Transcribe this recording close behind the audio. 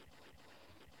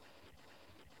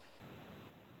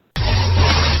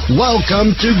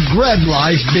Welcome to Grab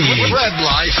Life Big. Grab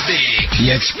Life Big.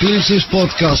 The exclusive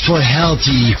podcast for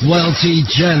healthy, wealthy,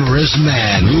 generous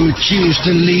men who choose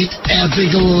to lead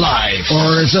epic life.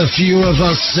 Or as a few of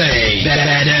us say,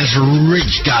 that as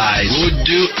rich guys who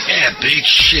do epic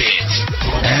shit.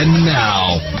 And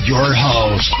now, your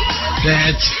host,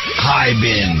 Pat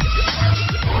Hiban.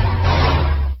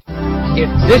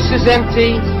 If this is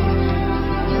empty,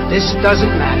 this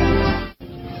doesn't matter.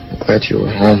 Glad you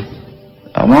were home.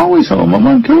 I'm always home. I'm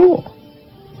uncool.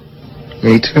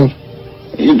 Me too.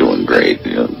 You're doing great,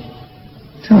 dude.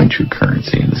 The only true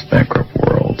currency in this bankrupt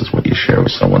world is what you share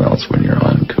with someone else when you're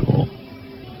uncool.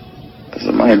 This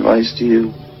is my advice to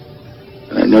you.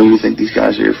 And I know you think these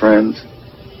guys are your friends.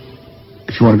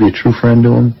 If you want to be a true friend to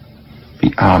them,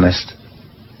 be honest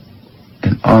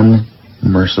and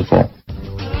unmerciful.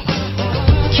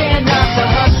 Can't knock the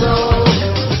hustle.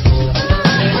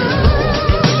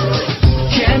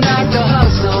 Can't knock the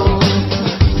hustle.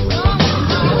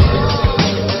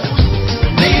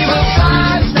 Leave a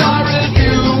 5-star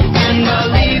review and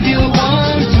believe you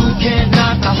want to. Can't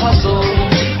knock the hustle.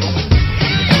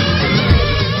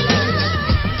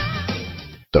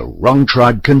 The wrong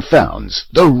tribe confounds,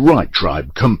 the right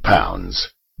tribe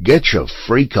compounds. Get your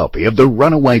free copy of the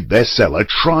runaway bestseller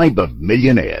Tribe of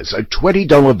Millionaires, a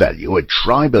 $20 value at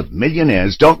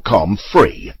tribeofmillionaires.com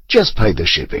free. Just pay the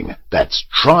shipping. That's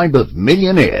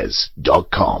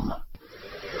tribeofmillionaires.com.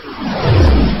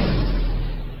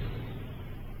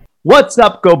 What's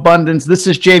up, GoBundance? This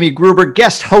is Jamie Gruber,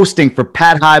 guest hosting for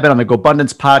Pat Hiban on the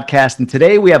GoBundance podcast. And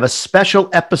today we have a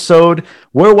special episode.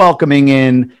 We're welcoming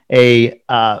in a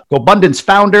GoBundance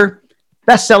founder,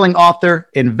 best-selling author,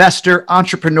 investor,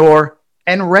 entrepreneur,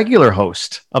 and regular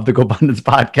host of the GoBundance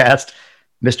podcast,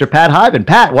 Mr. Pat Hiban.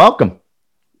 Pat, welcome.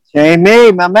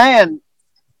 Jamie, my man.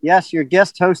 Yes, you're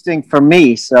guest hosting for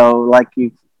me. So, like,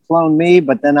 you've flown me,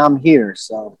 but then I'm here.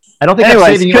 So, I don't think I'm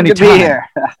saving you any time.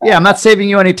 Yeah, I'm not saving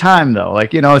you any time, though.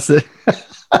 Like, you know, it's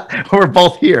we're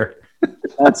both here.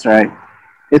 That's right.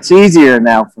 It's easier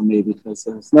now for me because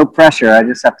there's no pressure. I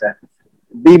just have to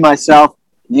be myself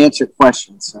and answer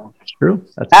questions. So that's true.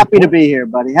 That's happy to be here,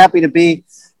 buddy. Happy to be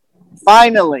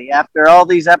finally, after all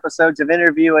these episodes of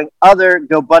interviewing other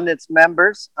GoBundance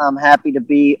members, I'm happy to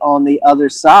be on the other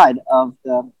side of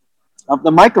the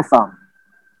microphone.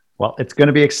 Well, it's going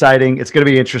to be exciting. It's going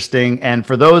to be interesting. And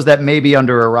for those that may be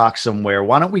under a rock somewhere,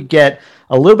 why don't we get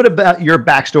a little bit about your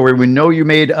backstory? We know you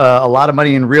made a lot of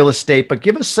money in real estate, but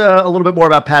give us a little bit more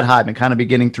about Pat Hiban, kind of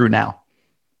beginning through now.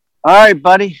 All right,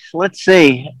 buddy. Let's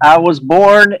see. I was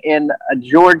born in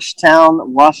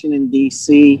Georgetown, Washington,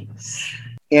 D.C.,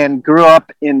 and grew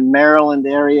up in Maryland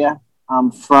area.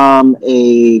 I'm from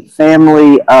a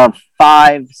family of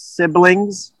 5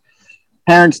 siblings.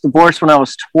 Parents divorced when I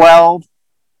was 12.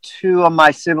 2 of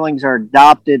my siblings are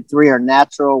adopted. 3 are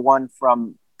natural. 1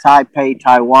 from Taipei,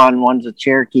 Taiwan. 1's a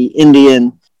Cherokee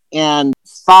Indian. And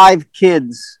 5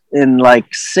 kids in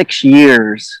like 6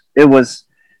 years. It was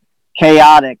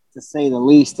chaotic, to say the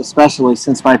least, especially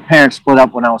since my parents split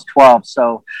up when I was 12.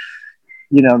 So,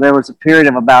 you know, there was a period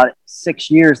of about 6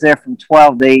 years there from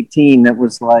 12 to 18 that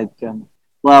was like, it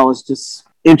was just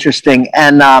interesting.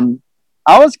 And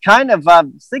I was kind of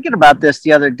thinking about this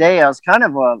the other day. I was kind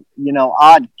of a,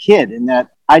 odd kid in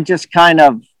that I just kind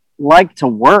of like to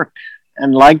work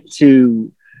and like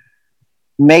to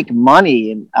make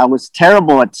money. And I was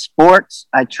terrible at sports.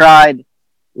 I tried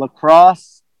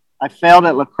lacrosse. I failed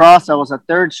at lacrosse. I was a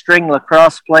 3rd-string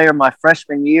lacrosse player my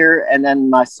freshman year. And then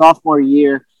my sophomore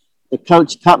year, the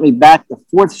coach cut me back to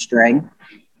 4th string.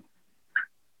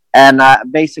 And I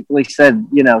basically said,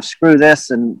 screw this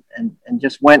and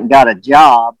just went and got a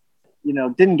job.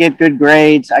 Didn't get good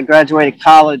grades. I graduated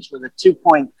college with a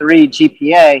 2.3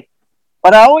 GPA,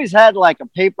 but I always had like a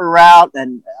paper route,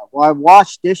 and I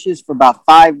washed dishes for about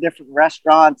 5 different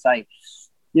restaurants. I,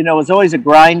 was always a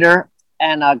grinder,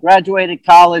 and I graduated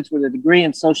college with a degree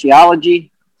in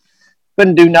sociology.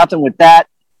 Couldn't do nothing with that.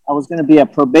 I was going to be a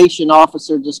probation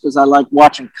officer just because I like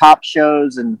watching cop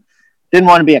shows, and didn't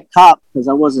want to be a cop because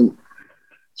I wasn't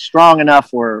strong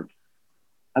enough or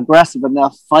aggressive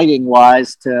enough fighting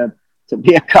wise to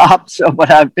be a cop. So, but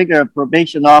I figured a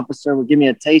probation officer would give me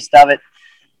a taste of it.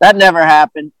 That never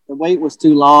happened. The wait was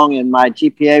too long and my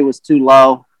GPA was too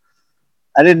low.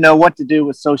 I didn't know what to do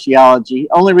with sociology.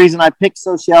 Only reason I picked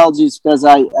sociology is because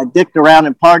I dicked around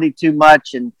and partied too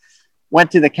much and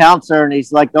went to the counselor, and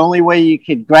he's like, the only way you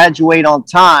could graduate on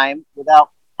time without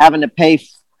having to pay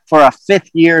for a 5th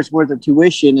year's worth of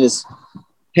tuition is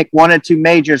pick 1 or 2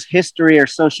 majors, history or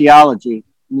sociology.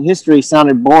 And history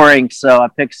sounded boring, so I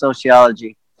picked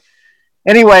sociology.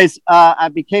 anyways, I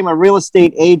became a real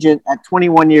estate agent at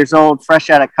 21 years old, fresh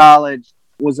out of college.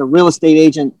 Was a real estate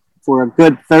agent for a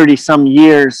good 30 some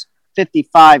years,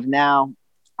 55 now.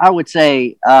 I would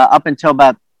say up until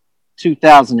about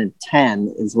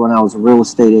 2010 is when I was a real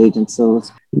estate agent. So,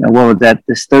 what was that?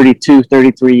 This 32,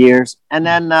 33 years. And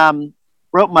then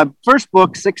wrote my first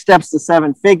book, 6 Steps to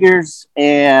 7 Figures,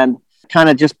 and kind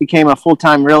of just became a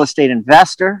full-time real estate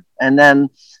investor. And then,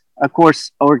 of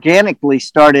course, organically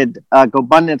started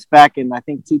GoBundance back in, I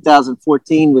think,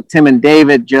 2014 with Tim and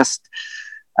David. Just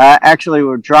actually, we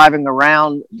were driving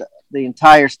around the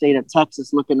entire state of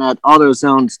Texas looking at auto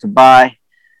zones to buy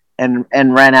and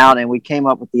rent out, and we came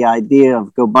up with the idea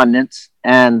of GoBundance.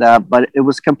 And but it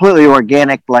was completely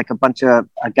organic, like a bunch of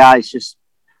guys just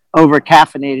over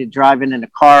caffeinated driving in a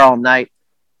car all night.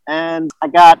 And I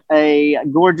got a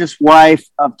gorgeous wife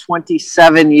of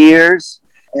 27 years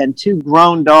and 2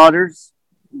 grown daughters,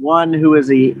 one who is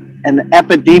an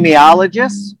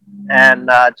epidemiologist and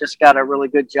just got a really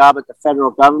good job at the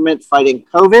federal government fighting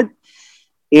COVID.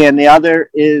 And the other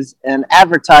is an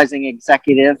advertising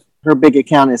executive. Her big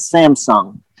account is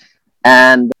Samsung.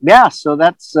 And yeah, so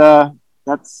that's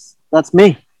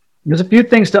me. There's a few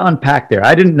things to unpack there.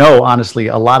 I didn't know, honestly,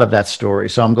 a lot of that story.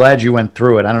 So I'm glad you went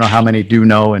through it. I don't know how many do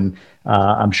know, and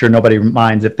I'm sure nobody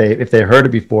minds if they heard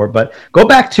it before. But go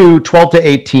back to 12 to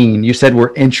 18. You said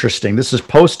were interesting. This is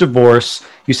post-divorce.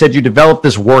 You said you developed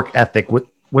this work ethic.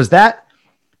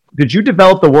 Did you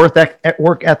develop the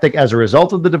work ethic as a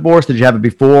result of the divorce? Did you have it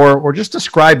before? Or just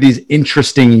describe these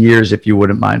interesting years, if you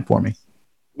wouldn't mind, for me.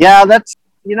 Yeah, that's,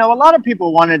 a lot of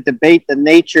people want to debate the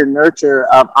nature nurture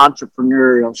of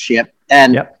entrepreneurship.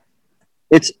 And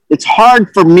it's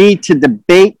hard for me to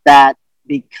debate that,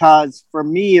 because for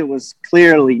me, it was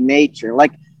clearly nature.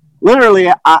 Like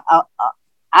literally,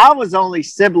 I was only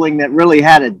sibling that really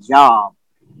had a job.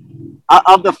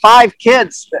 Of the 5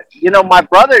 kids, my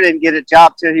brother didn't get a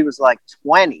job till he was like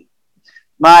 20.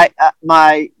 I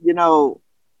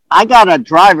got a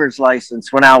driver's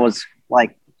license when I was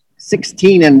like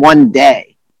 16 in one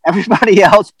day. Everybody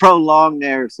else prolonged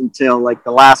theirs until like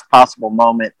the last possible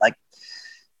moment, like,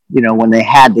 when they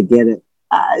had to get it.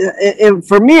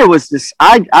 For me, it was just,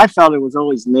 I felt it was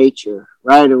always nature,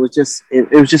 right? It was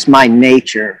just my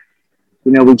nature.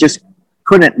 We just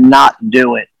couldn't not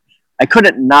do it. I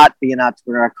couldn't not be an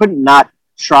entrepreneur. I couldn't not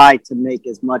try to make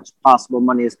as much possible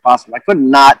money as possible. I could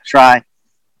not try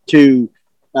to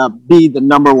be the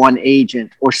number one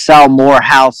agent or sell more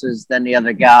houses than the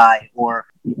other guy, or,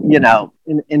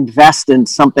 invest in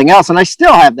something else. And I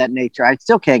still have that nature. I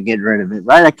still can't get rid of it,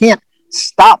 right? I can't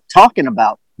stop talking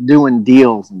about doing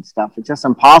deals and stuff. It's just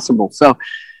impossible.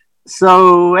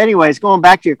 So anyways, going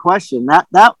back to your question, that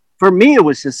for me,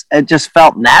 it just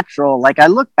felt natural. Like I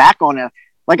look back on it,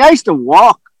 like I used to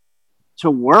walk to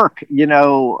work,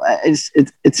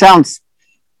 it sounds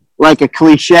like a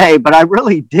cliche, but I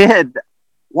really did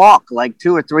walk like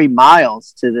 2 or 3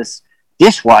 miles to this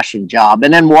dishwashing job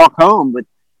and then walk home with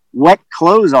wet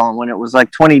clothes on when it was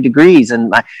like 20 degrees.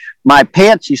 And my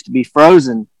pants used to be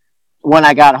frozen when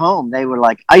I got home. They were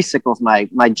like icicles,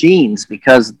 my jeans,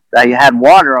 because I had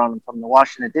water on them from the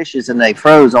washing the dishes, and they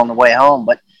froze on the way home.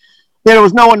 But there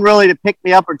was no one really to pick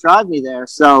me up or drive me there.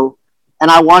 So, and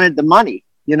I wanted the money,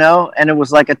 and it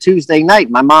was like a Tuesday night.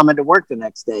 My mom had to work the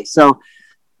next day. So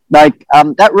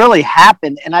that really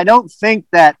happened. And I don't think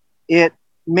that it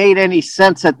made any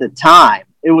sense at the time.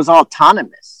 It was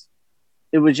autonomous.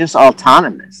 It was just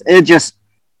autonomous. I just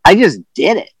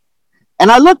did it.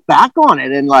 And I look back on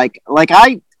it and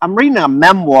I'm reading a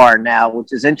memoir now,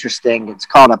 which is interesting. It's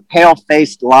called A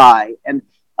Pale-Faced Lie. And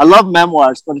I love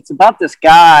memoirs, but it's about this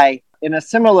guy in a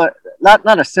similar,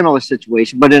 not a similar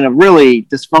situation, but in a really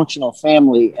dysfunctional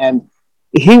family. And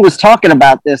he was talking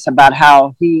about this, about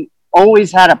how he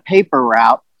always had a paper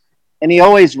route, and he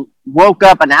always woke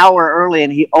up an hour early,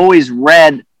 and he always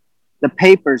read the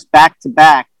papers back to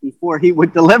back before he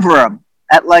would deliver them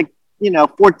at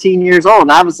 14 years old.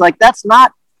 And I was like, that's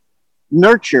not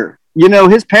nurture.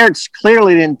 His parents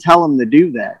clearly didn't tell him to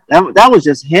do that. That was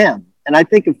just him. And I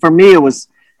think for me, it was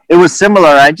similar.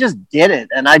 I just did it,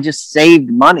 and I just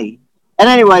saved money. And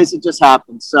anyways, it just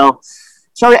happened. So,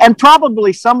 and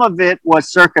probably some of it was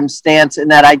circumstance in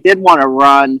that I did want to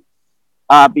run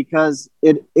because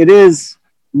it is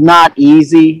not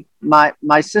easy.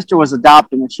 My sister was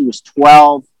adopted when she was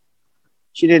 12.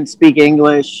 She didn't speak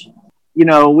English.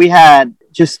 We had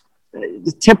just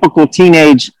the typical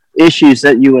teenage issues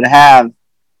that you would have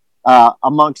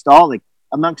amongst all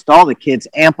the kids,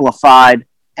 amplified.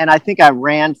 And I think I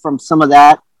ran from some of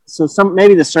that. So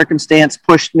maybe the circumstance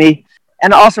pushed me.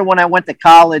 And also when I went to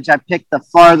college, I picked the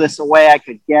farthest away I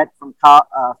could get from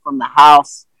the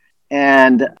house,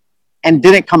 and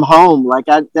didn't come home. Like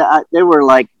they were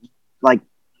like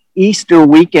Easter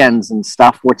weekends and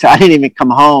stuff, which I didn't even come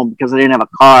home because I didn't have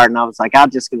a car. And I was like, I'm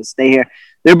just going to stay here.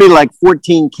 There'd be like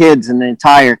 14 kids in the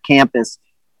entire campus.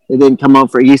 They didn't come home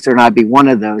for Easter, and I'd be one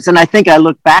of those. And I think I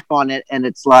look back on it, and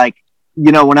it's like,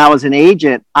 you know, when I was an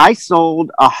agent, I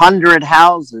sold 100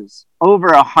 houses, over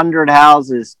 100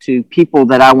 houses to people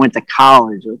that I went to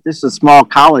college with. This is a small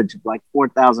college of like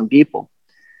 4,000 people.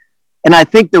 And I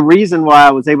think the reason why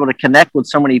I was able to connect with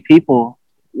so many people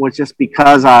was just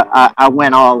because I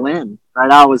went all in,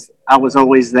 right? I was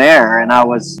always there, and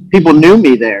people knew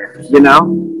me there, you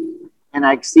know, and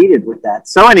I exceeded with that.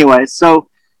 So anyway, so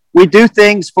we do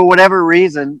things for whatever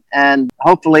reason, and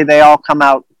hopefully they all come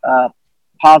out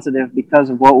positive because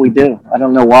of what we do. I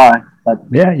don't know why, but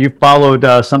yeah, you followed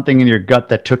something in your gut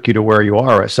that took you to where you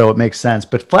are, so it makes sense.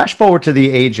 But flash forward to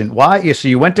the agent. Why? So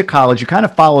you went to college. You kind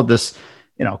of followed this,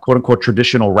 you know, quote unquote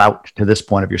traditional route to this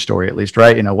point of your story, at least,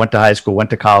 right? You know, went to high school, went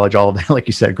to college, all of that, like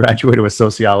you said, graduated with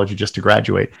sociology just to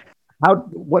graduate.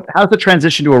 How's the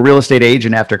transition to a real estate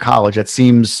agent after college?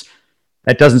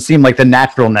 That doesn't seem like the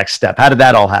natural next step. How did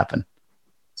that all happen?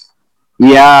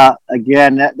 Yeah,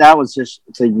 again, that was just,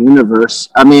 it's a universe.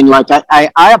 I mean, like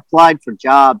I applied for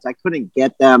jobs. I couldn't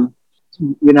get them.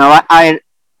 You know,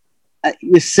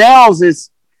 sales is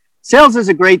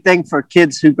a great thing for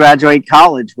kids who graduate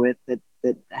college with that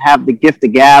have the gift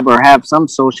of gab or have some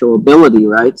social ability,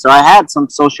 right? So I had some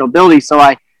social ability. So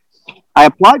I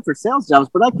applied for sales jobs,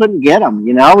 but I couldn't get them.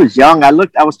 You know, I was young. I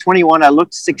was 21. I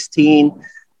looked 16.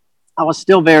 I was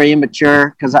still very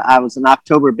immature because I was an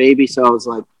October baby. So I was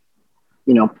like,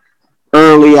 you know,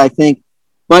 early, I think.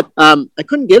 But I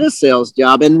couldn't get a sales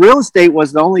job. And real estate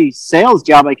was the only sales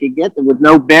job I could get with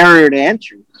no barrier to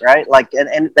entry, right? Like,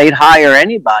 and they'd hire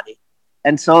anybody.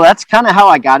 And so that's kind of how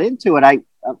I got into it.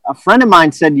 A friend of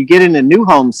mine said, you get into new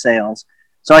home sales.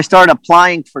 So I started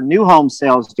applying for new home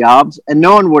sales jobs, and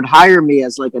no one would hire me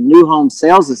as like a new home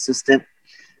sales assistant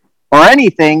or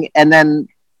anything. And then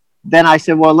I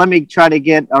said, well, let me try to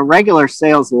get a regular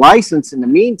sales license in the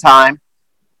meantime.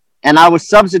 And I was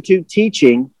substitute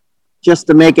teaching just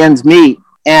to make ends meet.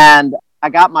 And I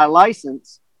got my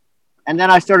license. And then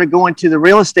I started going to the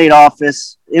real estate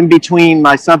office in between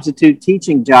my substitute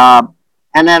teaching job.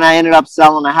 And then I ended up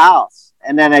selling a house.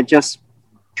 And then it just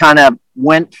kind of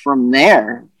went from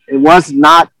there. It was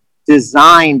not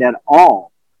designed at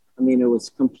all. I mean, it was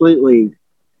completely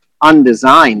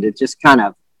undesigned. It just kind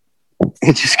of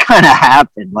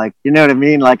happened. Like, you know what I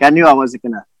mean? Like, I knew I wasn't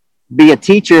going to be a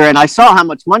teacher, and I saw how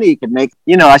much money you could make.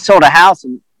 You know, I sold a house,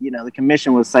 and, you know, the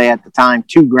commission was, say, at the time,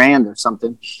 $2,000 or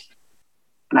something.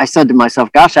 And I said to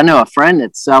myself, gosh, I know a friend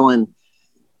that's selling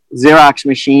Xerox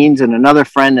machines, and another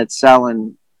friend that's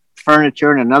selling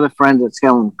furniture, and another friend that's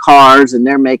selling cars, and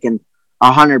they're making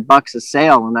 $100 a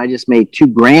sale, and I just made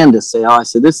 $2,000 a sale. I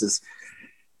said, this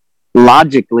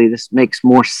makes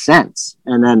more sense.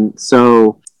 And then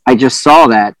so I just saw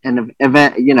that, and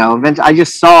eventually I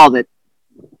just saw that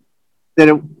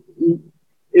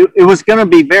it was going to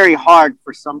be very hard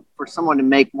for someone to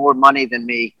make more money than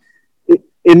me.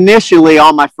 Initially,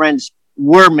 all my friends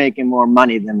were making more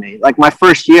money than me. Like my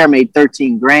first year I made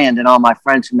 $13,000, and all my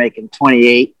friends were making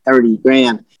 28, 30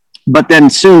 grand. But then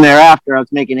soon thereafter, I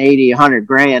was making 80, 100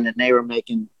 grand, and they were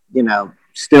making, you know,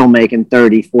 still making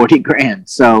 30, 40 grand.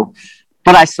 So,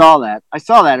 but I saw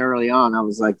that early on. I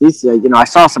was like, these, you know, I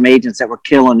saw some agents that were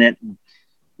killing it and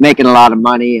making a lot of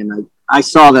money. And I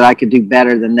saw that I could do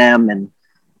better than them, and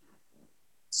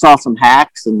saw some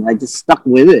hacks, and I just stuck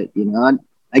with it, you know. And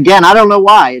again, I don't know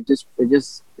why. It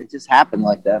just happened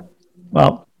like that.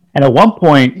 Well, and at one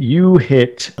point you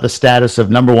hit the status of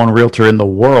number one realtor in the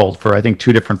world for, I think,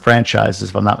 2 different franchises,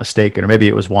 if I'm not mistaken, or maybe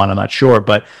it was one, I'm not sure.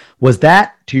 But was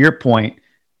that, to your point,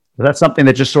 was that something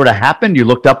that just sort of happened? You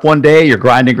looked up one day, you're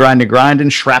grinding,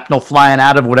 shrapnel flying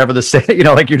out of whatever the say, you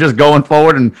know, like you're just going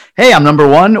forward and, hey, I'm number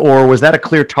one? Or was that a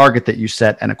clear target that you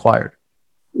set and acquired?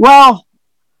 Well,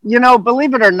 you know,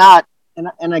 believe it or not,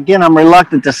 and again, I'm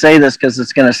reluctant to say this because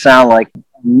it's going to sound like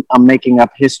I'm making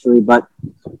up history, but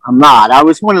I'm not. I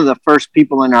was one of the first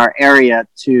people in our area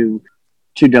to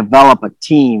develop a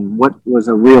team. What was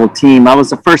a real team? I was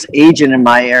the first agent in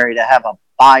my area to have a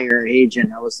buyer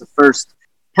agent. I was the first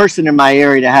person in my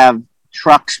area to have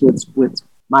trucks with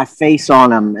my face on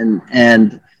them,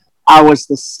 and I was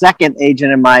the second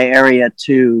agent in my area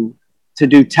to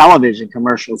do television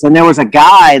commercials. And there was a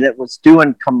guy that was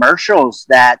doing commercials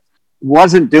that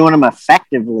wasn't doing them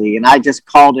effectively, and I just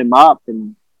called him up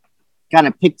and kind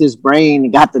of picked his brain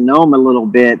and got to know him a little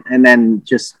bit, and then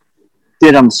just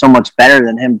did them so much better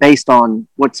than him based on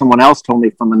what someone else told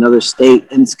me from another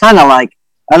state. And it's kind of like,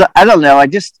 I don't know.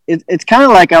 It's kind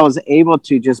of like I was able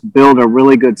to just build a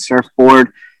really good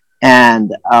surfboard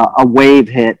and a wave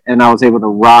hit, and I was able to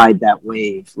ride that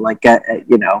wave. Like,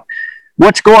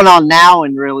 what's going on now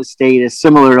in real estate is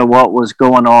similar to what was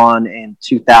going on in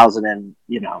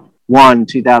 2001,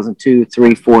 2002,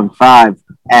 3, 4, and 5.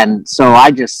 And so I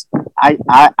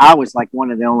was like one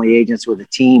of the only agents with a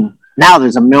team. Now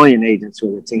there's a million agents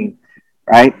with a team,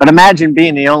 right? But imagine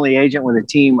being the only agent with a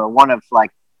team, or one of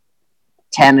like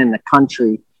 10 in the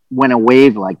country, when a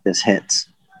wave like this hits.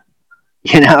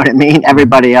 You know what I mean?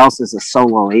 Everybody else is a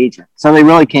solo agent, so they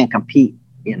really can't compete,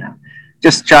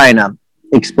 just trying to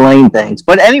explain things.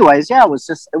 But anyways, yeah,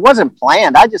 it wasn't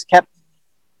planned. I just kept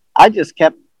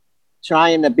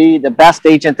trying to be the best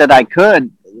agent that I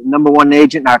could. Number one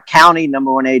agent in our county,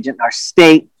 number one agent in our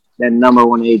state, then number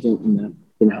one agent in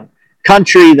the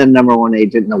country, then number one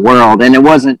agent in the world. And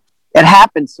it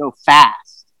happened so fast.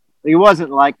 It wasn't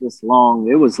like this long.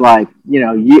 It was like,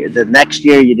 the next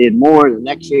year you did more, the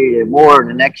next year you did more, and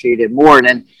the next year you did more.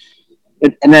 And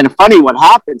then funny, what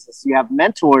happens is you have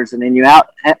mentors, and then you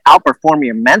outperform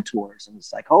your mentors. And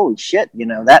it's like, holy shit,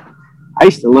 that I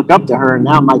used to look up to her, and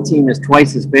now my team is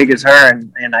twice as big as her.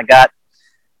 And I got,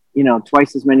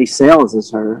 twice as many sales as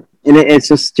her. And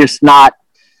it's just not,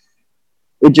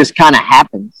 it just kind of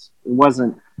happens. It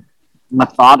wasn't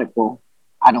methodical,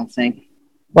 I don't think.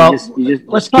 Well,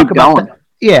 let's talk about that.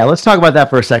 Yeah, let's talk about that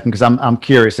for a second, because I'm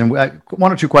curious. And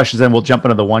one or two questions, then we'll jump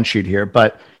into the one sheet here.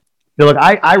 But look,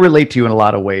 I relate to you in a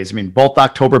lot of ways. I mean, both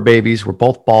October babies, we're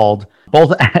both bald,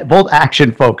 both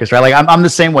action focused, right? Like I'm the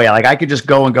same way. Like I could just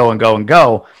go and go and go and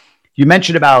go. You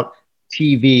mentioned about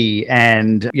TV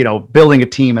and building a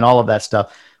team and all of that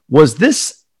stuff. Was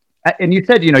this? And you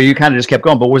said, you kind of just kept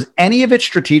going, but was any of it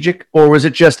strategic, or was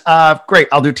it just, great,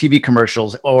 I'll do TV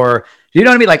commercials? Or, you know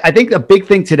what I mean? Like, I think the big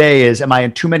thing today is, am I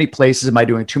in too many places? Am I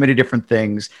doing too many different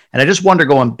things? And I just wonder,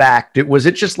 going back, was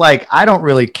it just like, I don't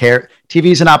really care.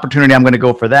 TV's an opportunity. I'm going to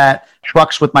go for that.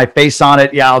 Trucks with my face on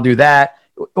it. Yeah, I'll do that.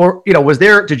 Or,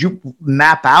 did you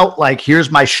map out, like,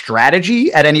 here's my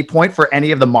strategy at any point for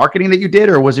any of the marketing that you did?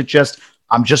 Or was it just,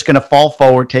 I'm just going to fall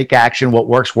forward, take action. What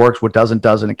works, what doesn't,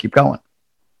 and keep going?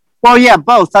 Well, yeah,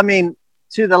 both. I mean,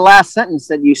 to the last sentence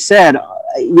that you said,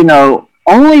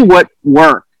 only what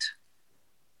worked.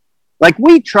 Like,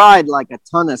 we tried like a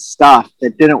ton of stuff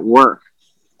that didn't work,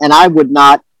 and I would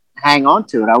not hang on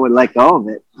to it. I would let go of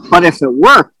it. But if it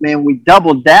worked, man, we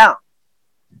doubled down.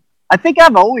 I think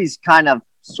I've always kind of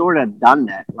sort of done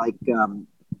that, like,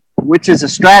 which is a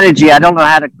strategy. I don't know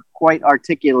how to quite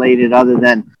articulate it other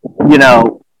than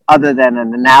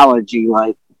an analogy.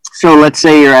 Like, so let's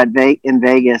say you're in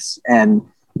Vegas, and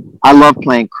I love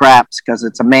playing craps because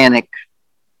it's a manic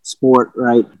sport,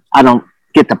 right? I don't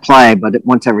get to play, but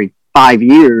once every 5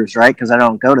 years, right? Because I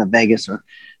don't go to Vegas or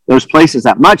those places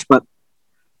that much, but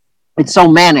it's so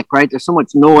manic, right? There's so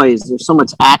much noise. There's so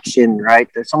much action, right?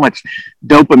 There's so much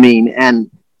dopamine.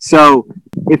 And so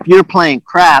if you're playing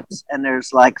craps and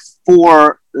there's like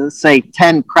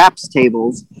 10 craps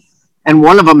tables, and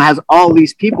one of them has all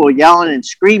these people yelling and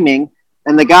screaming,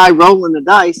 and the guy rolling the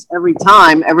dice every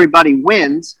time, everybody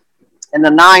wins, and the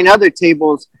 9 other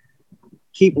tables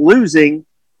keep losing,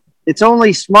 it's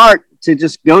only smart to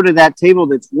just go to that table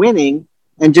that's winning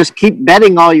and just keep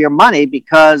betting all your money,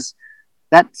 because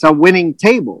that's a winning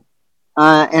table.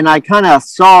 And I kind of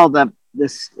saw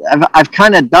I've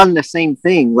kind of done the same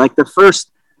thing. Like the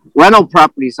first rental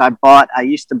properties I bought, I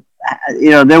used to,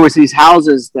 there was these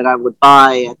houses that I would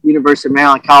buy at University of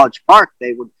Maryland College Park.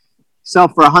 They would sell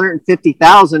for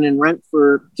 $150,000 and rent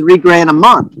for $3,000 a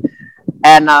month.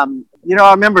 And, I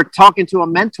remember talking to a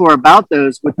mentor about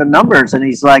those with the numbers, and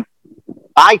he's like,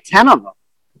 buy 10 of them.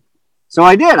 So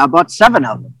I did. I bought 7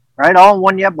 of them, right? All in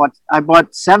 1 year. I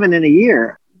bought 7 in a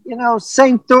year.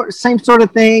 Same sort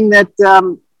of thing that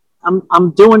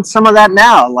I'm doing some of that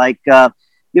now. Like,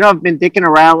 I've been dicking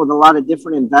around with a lot of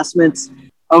different investments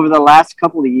over the last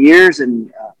couple of years,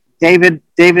 and David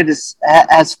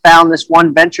has found this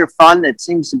one venture fund that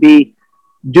seems to be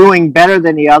doing better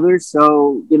than the others.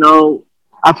 So,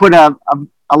 I put a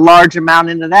large amount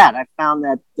into that. I found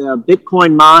that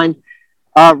Bitcoin mine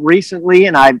recently,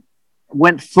 and I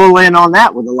went full in on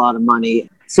that with a lot of money.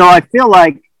 So I feel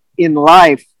like in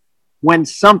life, when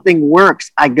something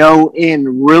works, I go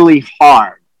in really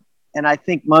hard. And I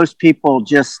think most people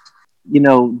just,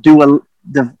 do a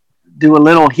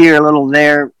little here, a little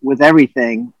there with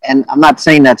everything. And I'm not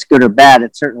saying that's good or bad.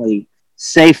 It's certainly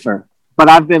safer. But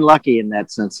I've been lucky in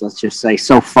that sense, let's just say,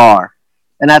 so far.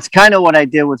 And that's kind of what I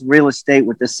did with real estate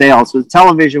with the sales. With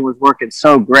television was working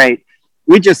so great.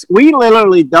 we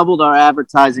literally doubled our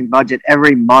advertising budget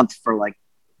every month for like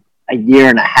a year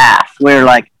and a half. We're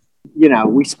like,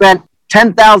 we spent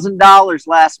 $10,000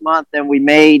 last month and we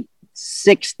made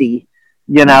 60.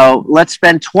 Let's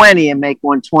spend 20 and make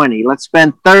 120. Let's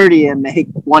spend 30 and make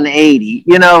 180.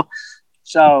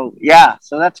 So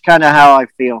that's kind of how I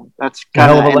feel. That's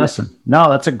kind of a lesson. No,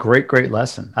 that's a great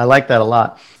lesson. I like that a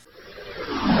lot.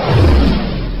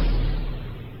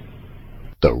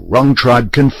 The wrong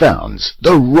tribe confounds,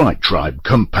 the right tribe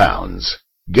compounds.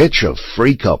 Get your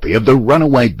free copy of the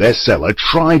runaway bestseller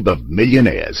Tribe of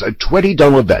Millionaires, a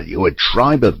 $20 value at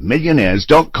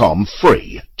tribeofmillionaires.com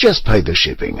free. Just pay the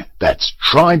shipping. That's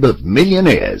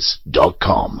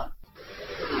tribeofmillionaires.com.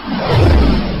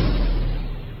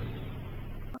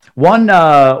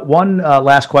 One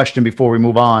last question before we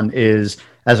move on is,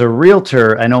 as a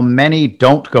realtor, I know many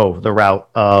don't go the route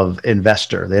of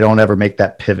investor. They don't ever make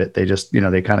that pivot. They just,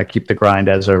 they kind of keep the grind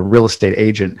as a real estate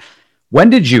agent. When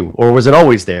did you, or was it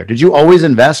always there? Did you always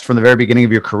invest from the very beginning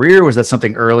of your career? Was that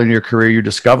something early in your career you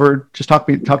discovered? Just talk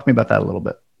to me about that a little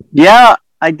bit. Yeah,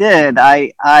 I did.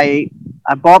 I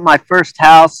bought my first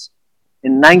house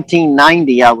in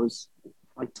 1990. I was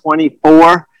like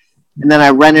 24, and then I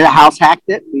rented a house, hacked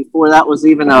it. Before that was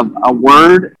even a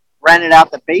word. Rented out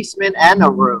the basement and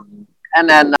a room, and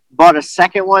then bought a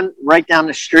second one right down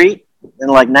the street in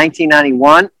like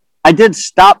 1991. I did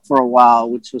stop for a while,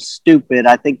 which was stupid.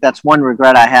 I think that's one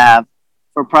regret I have,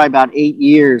 for probably about 8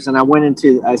 years. And I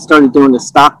started doing the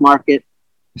stock market.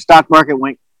 The stock market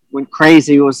went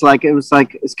crazy.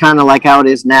 It's kind of like how it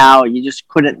is now. You just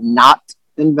couldn't not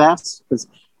invest, because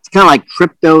it's kind of like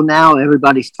crypto now.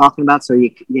 Everybody's talking about, so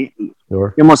you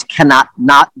almost cannot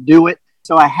not do it.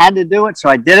 So I had to do it. So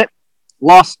I did it.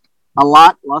 Lost a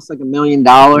lot. Lost like $1 million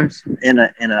in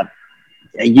a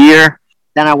year.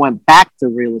 Then I went back to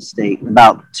real estate in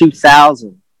about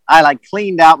 2000. I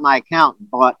cleaned out my account and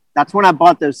that's when I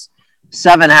bought those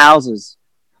 7 houses.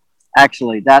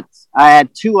 Actually, I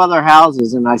had 2 other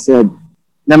houses, and I said,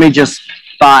 let me just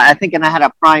buy. I had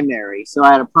a primary. So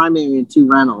I had a primary and 2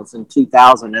 rentals in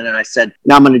 2000. And then I said,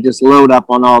 now I'm going to just load up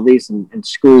on all these and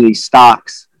screw these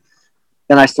stocks.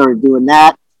 Then I started doing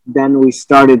that. Then we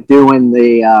started doing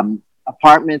the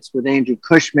apartments with Andrew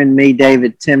Cushman, me,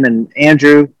 David, Tim, and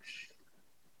Andrew.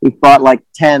 We bought like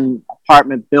 10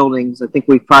 apartment buildings. I think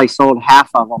we probably sold half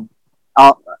of them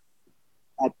at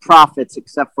profits,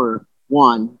 except for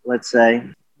one, let's say.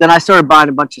 Then I started buying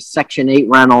a bunch of Section 8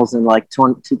 rentals in like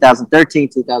 2013,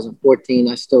 2014.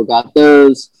 I still got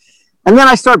those. And then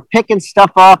I started picking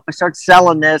stuff up. I started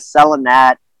selling this, selling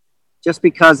that. Just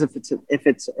because if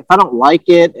I don't like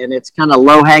it and it's kind of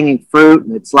low hanging fruit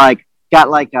and it's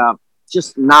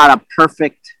just not a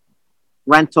perfect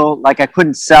rental, like I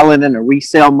couldn't sell it in a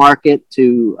resale market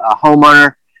to a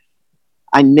homeowner,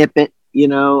 I nip it,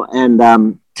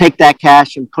 and take that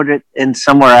cash and put it in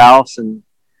somewhere else. And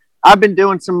I've been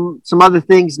doing some other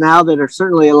things now that are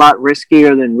certainly a lot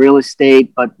riskier than real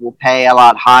estate, but will pay a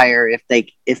lot higher if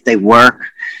they work.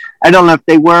 I don't know if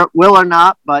they will or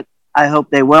not, but I hope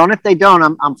they will. And if they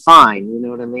don't, I'm fine. You know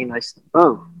what I mean?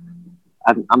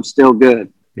 I'm still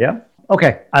good. Yeah.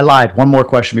 Okay. I lied. One more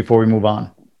question before we move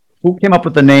on. Who came up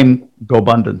with the name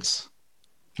GoBundance?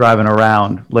 Driving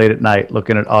around late at night,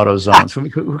 looking at AutoZones.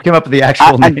 Who came up with the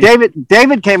actual name?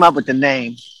 David came up with the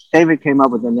name. I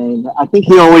think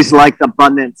he always liked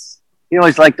abundance. He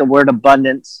always liked the word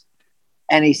abundance,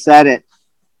 and he said it.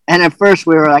 And at first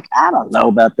we were like, I don't know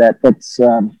about that. That's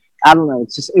I don't know.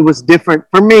 It was different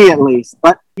for me, at least.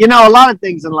 But a lot of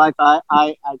things in life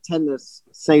I tend to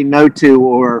say no to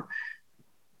or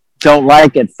don't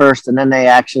like at first, and then they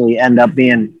actually end up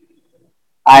being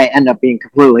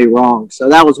completely wrong. So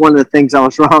that was one of the things I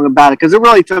was wrong about it, because it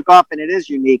really took off and it is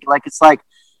unique. It's like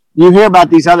you hear about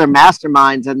these other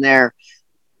masterminds and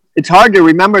it's hard to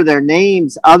remember their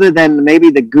names other than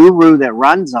maybe the guru that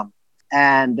runs them.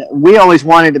 And we always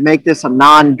wanted to make this a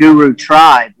non-guru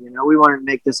tribe. We wanted to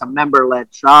make this a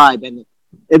member-led tribe, and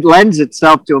it lends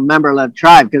itself to a member-led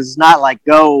tribe because it's not like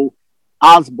Go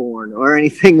Osborne or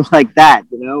anything like that,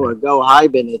 or Go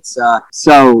Hyben.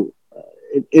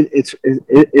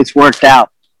 It's worked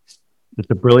out. It's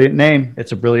a brilliant name.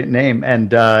 And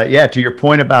to your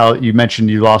point about, you mentioned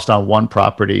you lost on one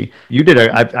property.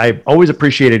 I've always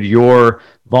appreciated your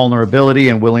vulnerability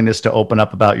and willingness to open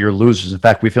up about your losers. In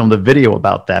fact, we filmed a video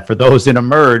about that. For those in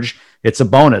Emerge, it's a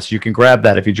bonus. You can grab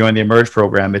that if you join the Emerge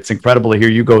program. It's incredible to hear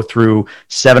you go through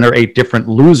 7 or 8 different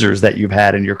losers that you've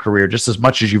had in your career. Just as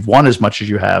much as you've won, as much as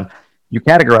you have. You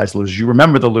categorize losers. You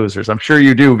remember the losers. I'm sure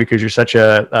you do, because you're such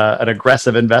an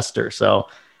aggressive investor. So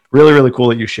really, really cool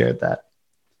that you shared that.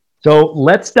 So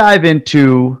let's dive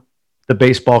into the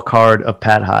baseball card of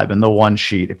Pat Hyben, the one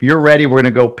sheet. If you're ready, we're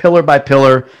going to go pillar by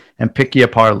pillar and pick you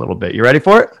apart a little bit. You ready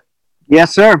for it?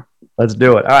 Yes, sir. Let's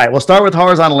do it. All right. We'll start with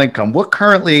horizontal income. What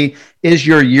currently is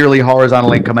your yearly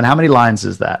horizontal income, and how many lines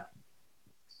is that?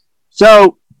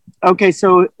 So, okay.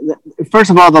 So first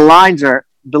of all, the lines are,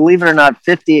 believe it or not,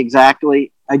 50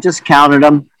 exactly. I just counted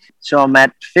them. So I'm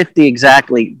at 50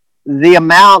 exactly. The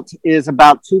amount is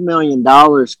about $2 million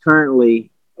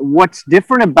currently. What's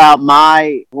different about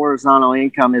my horizontal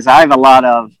income is I have a lot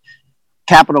of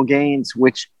capital gains,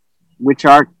 which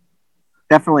are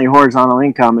definitely horizontal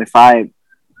income if I,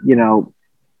 am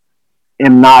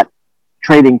not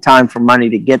trading time for money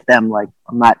to get them. Like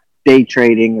I'm not day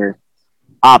trading or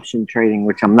option trading,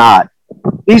 which I'm not.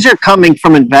 These are coming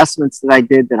from investments that I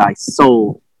did that I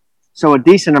sold. So a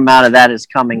decent amount of that is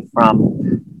coming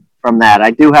from that. I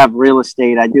do have real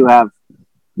estate. I do have,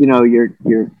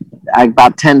 I have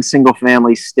about 10 single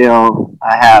families still.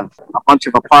 I have a bunch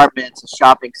of apartments, a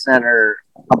shopping center,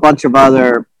 a bunch of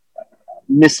other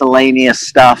miscellaneous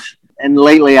stuff. And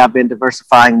lately I've been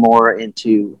diversifying more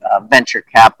into venture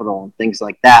capital and things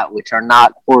like that, which are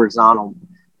not horizontal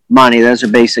money. Those are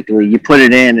basically, you put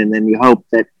it in and then you hope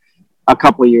that a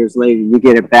couple of years later you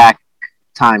get it back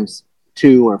times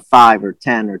 2 or 5 or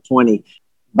 10 or 20,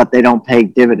 but they don't pay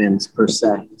dividends per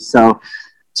se. So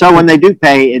when they do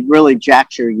pay, it really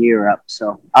jacks your year up.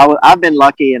 So I've been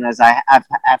lucky, and I've had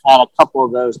a couple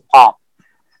of those pop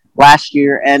last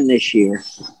year and this year.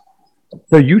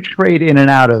 So you trade in and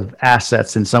out of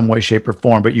assets in some way, shape, or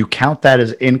form, but you count that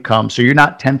as income. So you're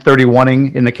not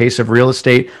 1031ing in the case of real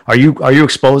estate. Are you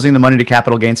exposing the money to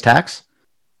capital gains tax?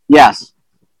 Yes.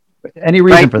 Any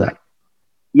reason for that?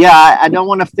 Yeah, I don't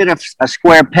want to fit a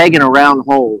square peg in a round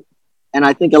hole. And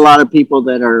I think a lot of people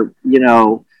that are,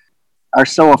 are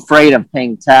so afraid of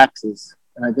paying taxes.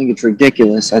 And I think it's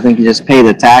ridiculous. I think you just pay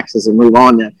the taxes and move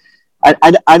on.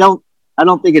 I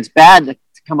don't think it's bad to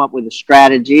come up with a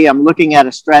strategy. I'm looking at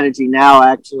a strategy now,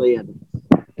 actually, a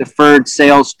deferred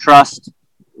sales trust,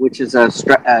 which is a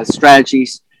strategy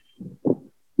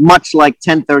much like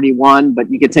 1031, but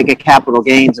you could take a capital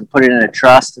gains and put it in a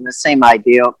trust, and the same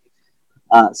idea,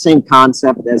 same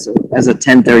concept as a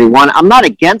 1031. I'm not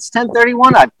against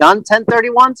 1031. I've done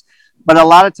 1031s, but a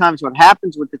lot of times what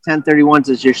happens with the 1031s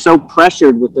is you're so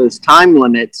pressured with those time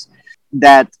limits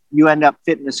that you end up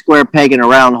fitting a square peg in a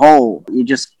round hole.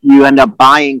 You end up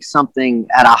buying something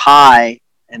at a high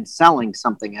and selling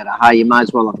something at a high. You might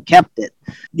as well have kept it.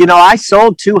 I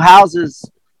sold 2 houses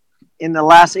in the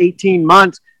last 18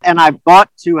 months, and I bought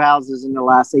 2 houses in the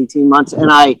last 18 months, and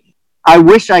I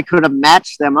wish I could have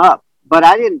matched them up, but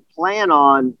I didn't plan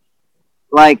on,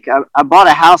 like, I bought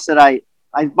a house that I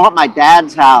bought my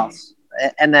dad's house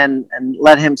and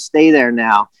let him stay there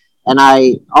now. And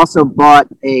I also bought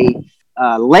a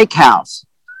lake house,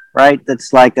 right?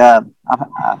 That's like a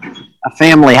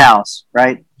family house,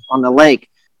 right, on the lake.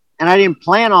 And I didn't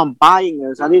plan on buying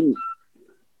those.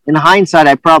 In hindsight,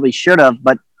 I probably should have,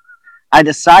 but I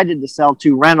decided to sell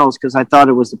 2 rentals because I thought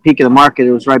it was the peak of the market.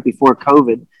 It was right before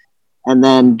COVID. And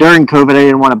then during COVID, I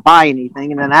didn't want to buy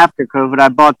anything. And then after COVID, I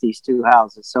bought these 2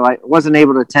 houses. So I wasn't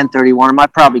able to 1031 them. I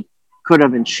probably could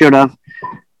have and should have.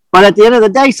 But at the end of the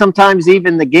day, sometimes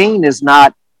even the gain is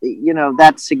not,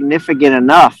 that significant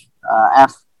enough,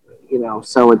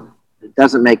 so it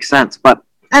doesn't make sense. But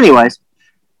anyways,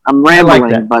 I'm rambling,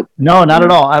 like but no, not at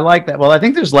all. I like that. Well, I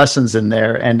think there's lessons in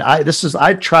there, and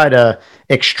I try to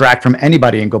extract from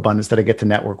anybody in GoBundance that I get to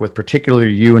network with,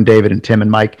 particularly you and David and Tim and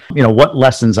Mike, what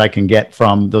lessons I can get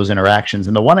from those interactions.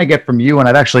 And the one I get from you, and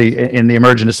I've actually in the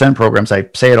Emerge and Ascend programs, I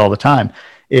say it all the time,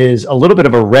 is a little bit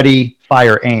of a ready,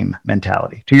 fire, aim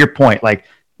mentality. To your point, like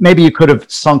maybe you could have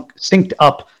synced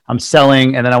up, I'm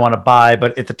selling and then I want to buy,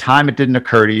 but at the time it didn't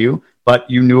occur to you, but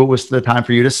you knew it was the time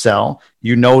for you to sell.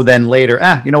 Then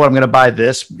later, you know what, I'm going to buy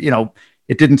this.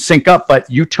 It didn't sync up, but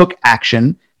you took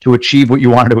action to achieve what you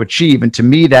wanted to achieve. And to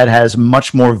me, that has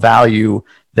much more value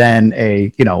than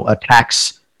a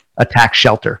tax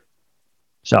shelter.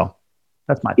 So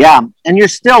that's my thing. And you're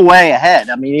still way ahead.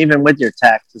 I mean, even with your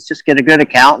taxes, just get a good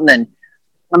accountant. And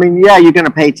you're going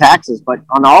to pay taxes, but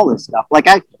on all this stuff, like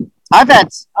I've had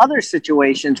other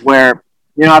situations where,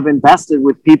 I've invested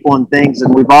with people and things,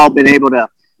 and we've all been able to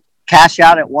cash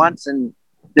out at once. And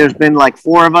there's been like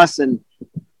 4 of us, and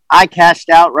I cashed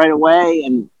out right away,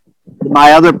 and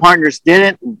my other partners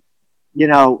didn't,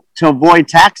 to avoid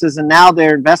taxes. And now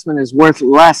their investment is worth a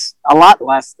lot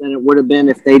less than it would have been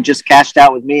if they just cashed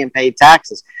out with me and paid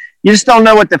taxes. You just don't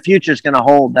know what the future is going to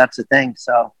hold. That's the thing.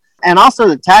 So, and also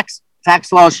the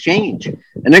tax laws change,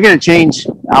 and they're going to change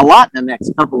a lot in the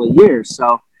next couple of years.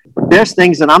 So there's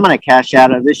things that I'm going to cash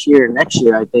out of this year and next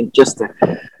year, I think, just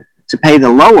to to pay the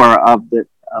lower of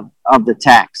the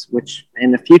tax, which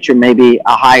in the future may be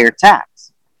a higher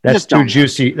tax. That's too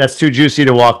juicy. That's too juicy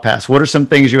to walk past. What are some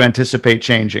things you anticipate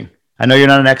changing? I know you're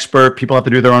not an expert. People have to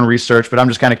do their own research, but I'm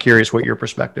just kind of curious what your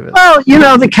perspective is. Well,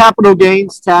 the capital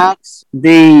gains tax,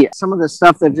 some of the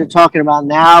stuff that you're talking about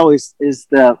now is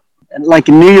like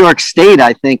in New York State,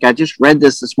 I think I just read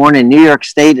this morning. New York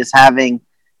State is having,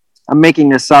 I'm making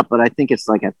this up, but I think it's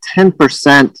like a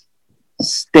 10%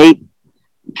 state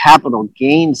capital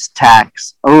gains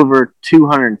tax over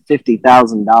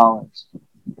 $250,000.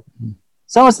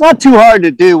 So it's not too hard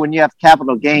to do when you have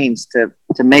capital gains to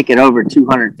make it over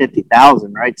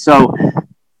 250,000, right? So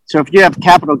if you have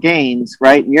capital gains,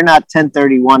 right, and you're not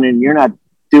 1031 and you're not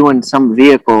doing some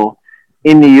vehicle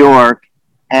in New York,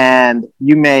 and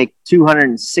you make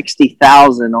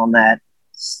 260,000 on that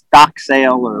stock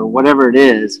sale or whatever it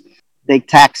is, they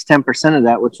tax 10% of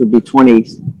that, which would be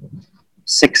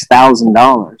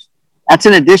 $26,000. That's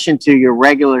in addition to your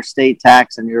regular state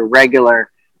tax and your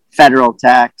regular federal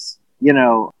tax,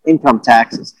 income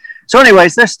taxes. So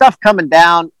anyways, there's stuff coming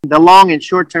down. The long and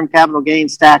short-term capital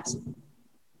gains tax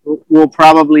will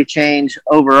probably change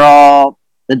overall.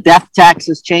 The death tax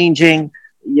is changing.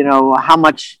 How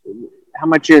much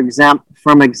you're exempt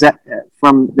from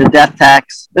the death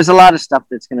tax. There's a lot of stuff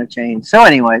that's going to change. So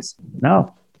anyways.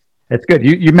 No, it's good.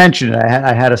 You mentioned it.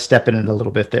 I had to step in it a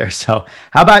little bit there. So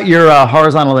how about your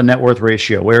horizontal to net worth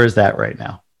ratio? Where is that right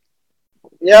now?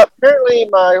 Yeah, currently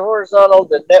my horizontal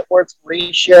to net worth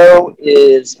ratio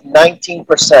is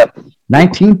 19%.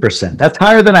 19%. That's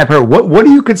higher than I've heard. What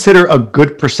do you consider a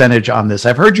good percentage on this?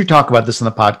 I've heard you talk about this on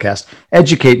the podcast.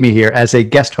 Educate me here as a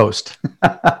guest host.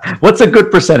 What's a good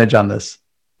percentage on this?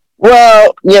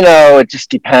 Well, it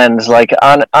just depends. Like,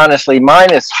 honestly,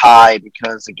 mine is high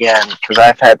because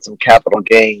I've had some capital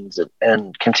gains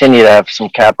and continue to have some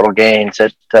capital gains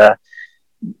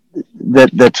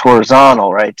that's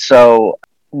horizontal, right? So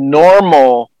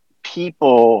normal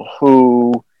people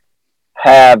who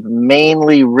have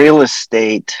mainly real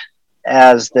estate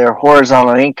as their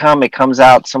horizontal income, it comes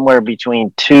out somewhere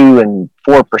between 2 and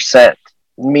 4%.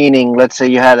 Meaning, let's say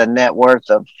you had a net worth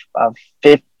of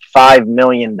 $5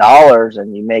 million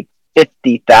and you make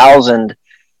 $50,000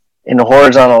 in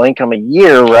horizontal income a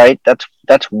year, right? That's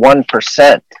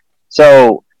 1%.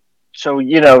 So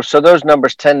those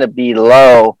numbers tend to be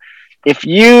low. If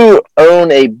you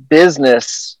own a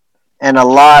business and a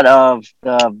lot of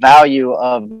the value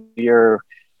of your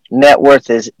net worth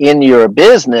is in your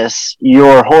business,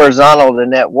 your horizontal to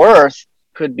net worth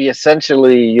could be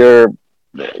essentially your,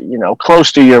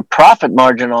 close to your profit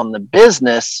margin on the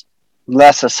business,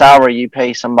 less a salary you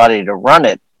pay somebody to run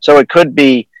it. So it could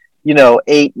be,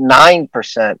 8,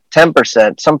 9%,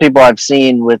 10%. Some people I've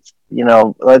seen with,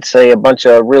 let's say a bunch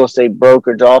of real estate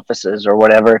brokerage offices or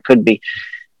whatever, it could be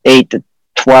 8 to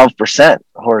 12%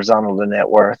 horizontal to net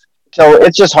worth. So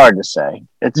it's just hard to say.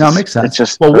 It makes sense. It's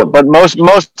just, but most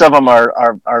of them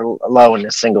are low in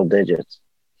the single digits.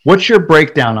 What's your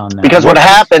breakdown on that? Because what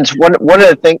happens, one of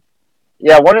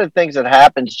the things that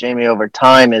happens, Jamie, over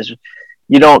time is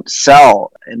you don't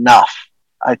sell enough,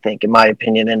 I think, in my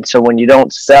opinion. And so when you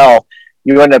don't sell,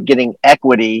 you end up getting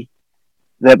equity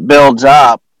that builds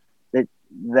up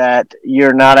that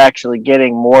you're not actually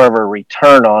getting more of a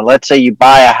return on. Let's say you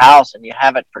buy a house and you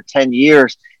have it for 10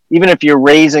 years. Even if you're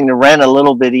raising the rent a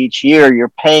little bit each year,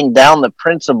 you're paying down the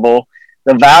principal.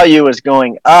 The value is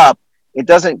going up. It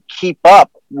doesn't keep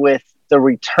up with the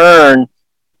return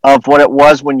of what it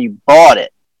was when you bought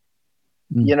it.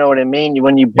 You know what I mean?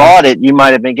 When you bought it, you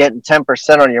might have been getting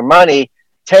 10% on your money.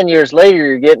 10 years later,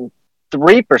 you're getting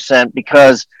 3%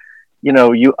 because,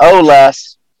 you owe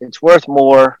less, it's worth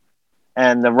more,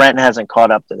 and the rent hasn't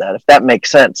caught up to that, if that makes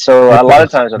sense. So a lot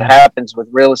of times what happens with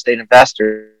real estate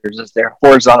investors is their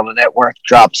horizontal net worth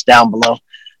drops down below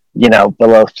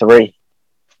 3.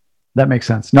 That makes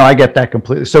sense. No, I get that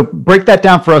completely. So break that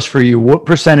down for us for you. What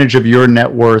percentage of your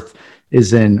net worth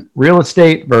is in real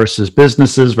estate versus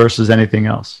businesses versus anything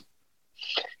else?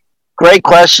 Great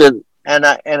question. And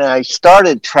I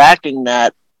started tracking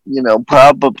that,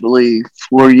 probably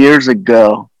 4 years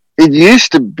ago. It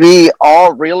used to be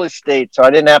all real estate, so I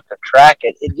didn't have to track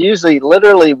it. It usually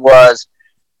literally was,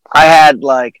 I had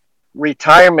like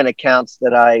retirement accounts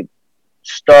that I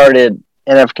started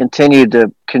and have continued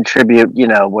to contribute,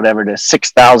 whatever to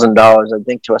 $6,000, I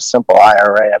think, to a simple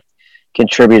IRA. I've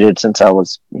contributed since I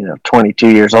was, 22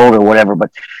 years old or whatever.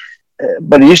 But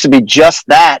it used to be just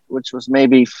that, which was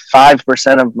maybe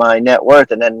 5% of my net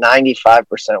worth, and then 95%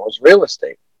 was real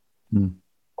estate.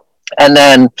 And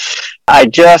then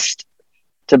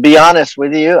to be honest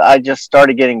with you, I just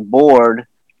started getting bored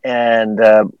and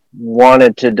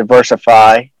wanted to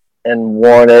diversify. and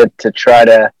wanted to try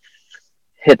to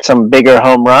hit some bigger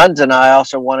home runs. And I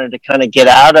also wanted to kind of get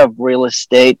out of real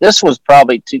estate. This was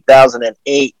probably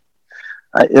 2008.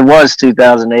 It was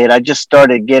 2008. I just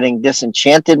started getting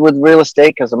disenchanted with real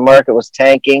estate because the market was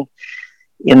tanking.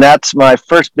 And that's my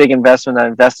first big investment. I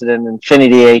invested in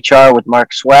Infinity HR with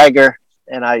Mark Swagger,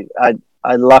 and I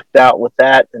lucked out with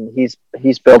that. And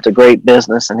he's built a great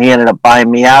business, and he ended up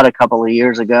buying me out a couple of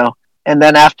years ago. And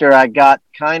then after I got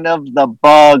kind of the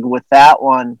bug with that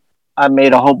one, I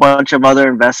made a whole bunch of other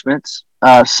investments.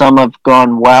 Some have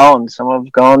gone well, and some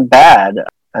have gone bad.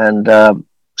 And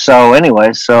so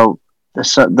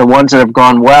the ones that have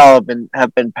gone well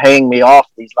have been paying me off.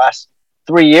 These last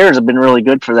 3 years have been really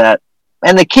good for that.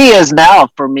 And the key is now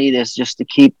for me is just to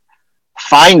keep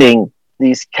finding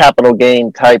these capital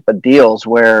gain type of deals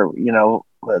where,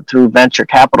 through venture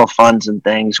capital funds and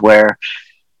things where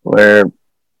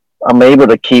I'm able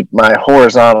to keep my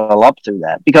horizontal up through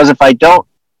that. Because if I don't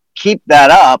keep that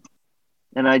up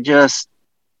and I just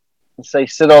say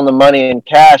sit on the money in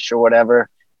cash or whatever,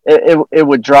 it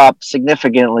would drop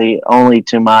significantly only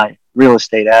to my real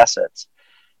estate assets.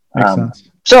 Makes sense.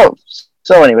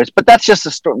 So anyways, but that's just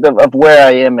a story of where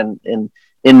I am in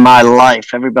my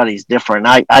life. Everybody's different.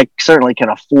 I certainly can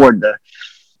afford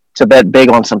to bet big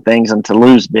on some things and to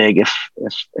lose big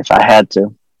if I had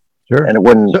to. Sure. And it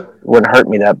wouldn't hurt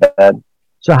me that bad.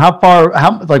 So how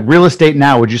like real estate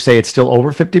now, would you say it's still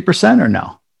over 50% or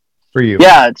no for you?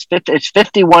 Yeah, it's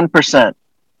 51%.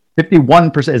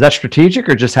 51%. Is that strategic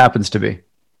or just happens to be?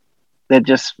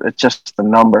 It's just the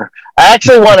number. I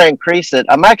actually want to increase it.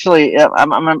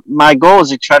 My goal is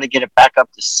to try to get it back up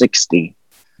to 60.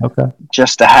 Okay.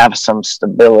 Just to have some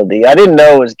stability. I didn't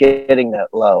know it was getting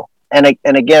that low. And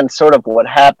again, sort of what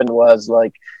happened was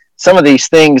like some of these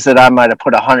things that I might have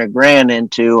put $100,000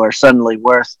 into are suddenly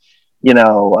worth,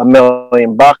 $1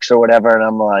 million or whatever. And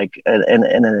I'm like, and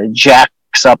it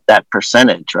jacks up that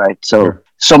percentage, right? So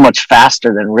much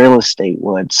faster than real estate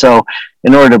would. So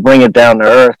in order to bring it down to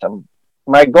earth,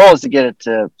 my goal is to get it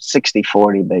to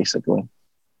 60-40 basically.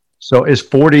 So is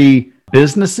 40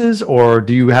 businesses, or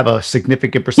do you have a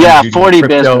significant percentage? Yeah, 40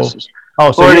 businesses.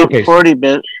 Oh, so 40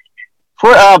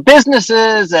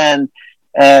 businesses and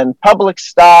public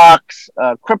stocks,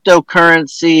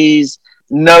 cryptocurrencies,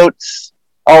 notes,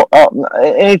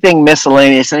 anything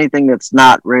miscellaneous, anything that's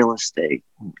not real estate.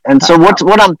 And so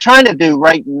what I'm trying to do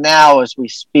right now as we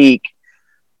speak,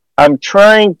 I'm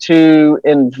trying to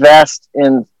I'm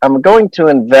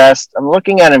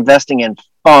looking at investing in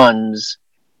funds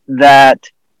that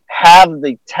have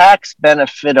the tax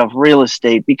benefit of real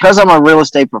estate. Because I'm a real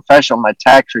estate professional, my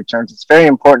tax returns, it's very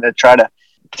important to try to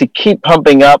keep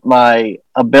pumping up my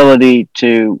ability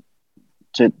to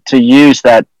use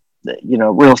that,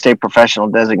 real estate professional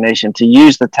designation, to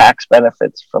use the tax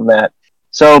benefits from that.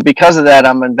 So because of that,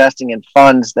 I'm investing in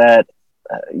funds that,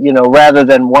 rather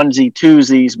than onesie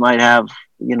twosies might have,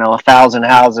 1,000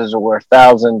 houses or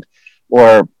 1,000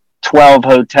 or 12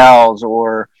 hotels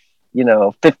or,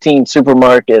 15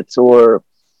 supermarkets or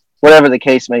whatever the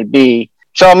case may be.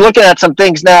 So I'm looking at some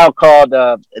things now called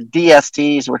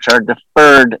DSTs, which are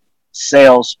deferred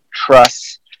sales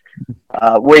trusts,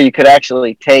 where you could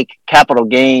actually take capital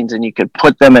gains and you could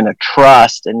put them in a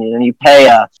trust, and you pay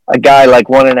a guy like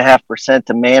 1.5%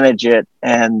 to manage it,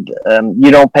 and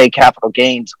you don't pay capital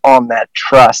gains on that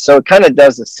trust. So it kind of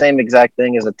does the same exact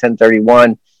thing as a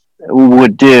 1031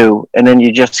 would do, and then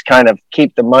you just kind of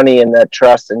keep the money in that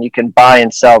trust, and you can buy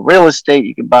and sell real estate,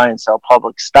 you can buy and sell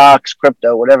public stocks,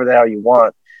 crypto, whatever the hell you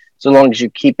want, so long as you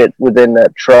keep it within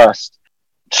that trust.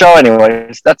 So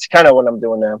anyways, that's kind of what I'm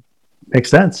doing now. Makes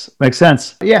sense.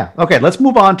 Yeah. Okay. Let's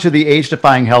move on to the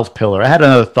age-defying health pillar. I had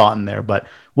another thought in there, but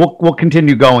we'll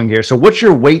continue going here. So what's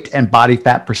your weight and body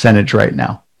fat percentage right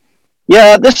now?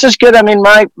 Yeah, this is good. I mean,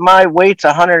 my weight's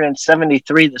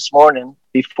 173 this morning.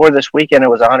 Before this weekend, it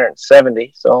was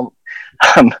 170. So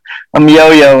I'm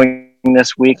yo-yoing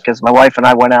this week because my wife and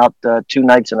I went out 2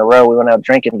 nights in a row. We went out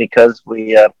drinking because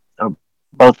we are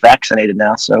both vaccinated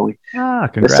now. So we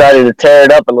decided to tear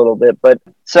it up a little bit. But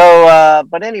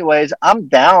anyways, I'm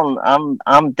down.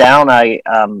 I'm down. I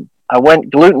went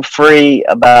gluten-free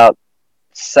about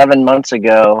 7 months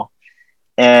ago,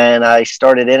 and I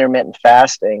started intermittent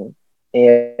fasting.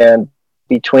 And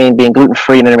between being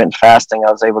gluten-free and intermittent fasting,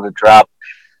 I was able to drop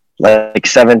like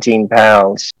 17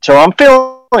 pounds. So I'm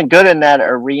feeling good in that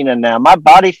arena now. My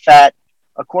body fat,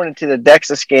 according to the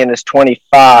DEXA scan, is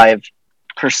 25%.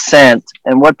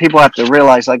 And what people have to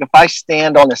realize, like if I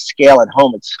stand on a scale at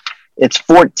home, it's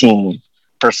 14%,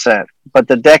 but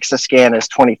the DEXA scan is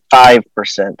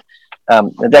 25%.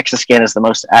 The DEXA scan is the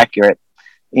most accurate.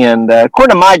 And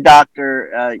according to my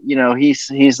doctor,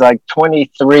 he's like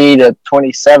 23 to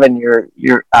 27.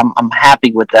 I'm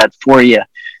happy with that for you.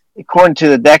 According to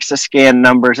the DEXA scan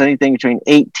numbers, anything between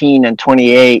 18 and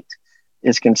 28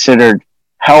 is considered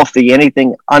healthy.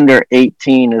 Anything under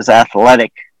 18 is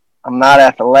athletic. I'm not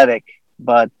athletic,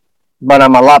 but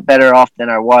I'm a lot better off than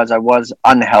I was. I was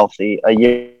unhealthy a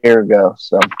year ago.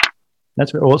 So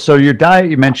That's well. So your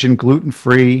diet, you mentioned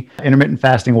gluten-free, intermittent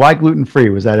fasting. Why gluten-free?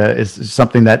 Was that is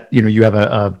something that you have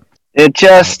I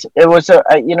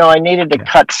needed to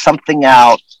cut something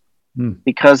out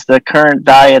because the current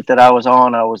diet that I was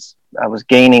on, I was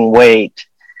gaining weight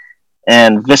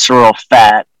and visceral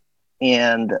fat,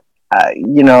 and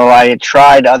I had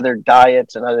tried other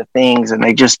diets and other things, and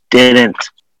they just didn't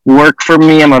work for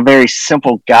me. I'm a very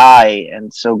simple guy,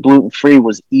 and so gluten-free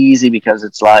was easy because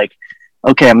it's like,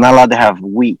 okay, I'm not allowed to have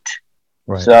wheat.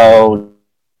 Right. So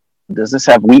does this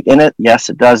have wheat in it? Yes,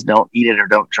 it does. Don't eat it or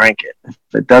don't drink it. If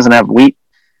it doesn't have wheat,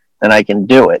 then I can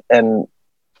do it. And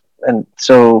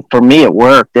so for me, it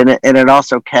worked. And it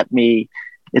also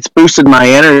it's boosted my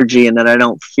energy, and that I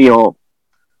don't feel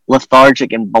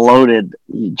lethargic and bloated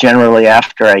generally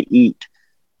after I eat.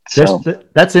 So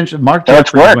that's interesting. Mark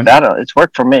Jeffries, it's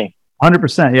worked for me.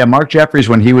 100%. Yeah. Mark Jeffries,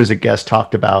 when he was a guest,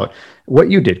 talked about what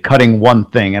you did, cutting one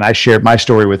thing. And I shared my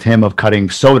story with him of cutting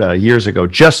soda years ago,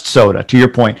 just soda. To your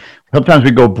point, sometimes we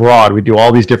go broad, we do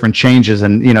all these different changes,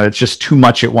 and it's just too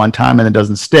much at one time and it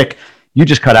doesn't stick. You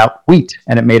just cut out wheat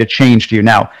and it made a change to you.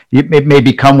 Now, it may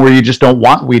become where you just don't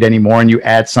want wheat anymore and you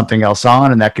add something else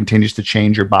on, and that continues to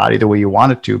change your body the way you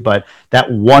want it to. But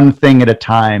that one thing at a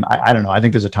time, I don't know. I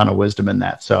think there's a ton of wisdom in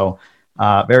that. So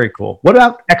very cool. What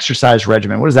about exercise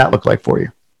regimen? What does that look like for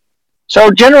you? So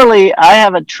generally, I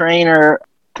have a trainer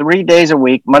 3 days a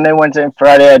week. Monday, Wednesday, and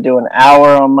Friday, I do an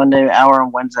hour on Monday, an hour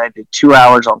on Wednesday. I do 2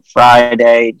 hours on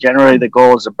Friday. Generally, the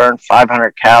goal is to burn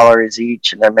 500 calories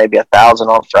each, and then maybe 1,000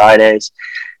 on Fridays.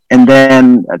 And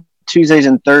then Tuesdays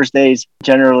and Thursdays,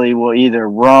 generally, we'll either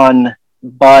run,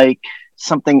 bike,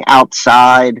 something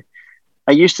outside.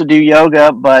 I used to do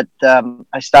yoga, but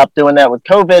I stopped doing that with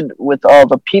COVID, with all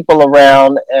the people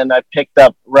around, and I picked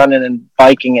up running and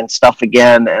biking and stuff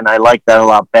again, and I like that a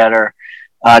lot better,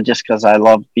 just because I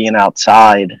love being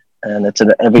outside, and it's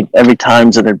every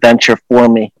time's an adventure for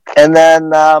me. And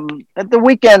then at the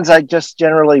weekends, I just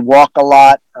generally walk a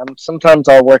lot. Sometimes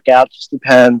I'll work out, just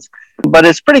depends, but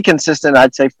it's pretty consistent.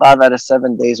 I'd say 5 out of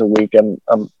 7 days a week,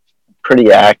 I'm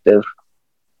pretty active.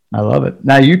 I love it.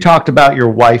 Now, you talked about your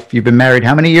wife. You've been married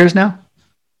how many years now?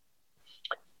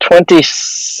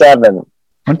 27.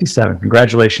 27.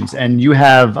 Congratulations. And you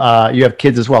have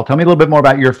kids as well. Tell me a little bit more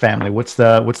about your family. What's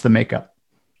the makeup?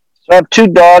 So I have 2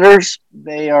 daughters.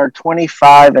 They are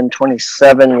 25 and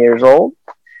 27 years old.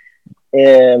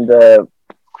 And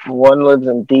one lives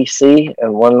in D.C.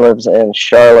 and one lives in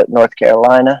Charlotte, North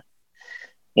Carolina.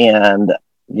 And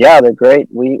yeah, they're great.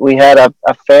 We had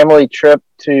a family trip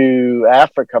to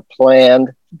Africa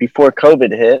planned before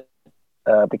COVID hit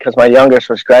because my youngest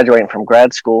was graduating from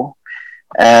grad school,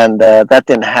 and that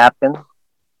didn't happen.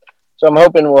 So I'm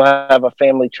hoping we'll have a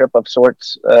family trip of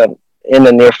sorts in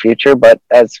the near future. But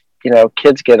as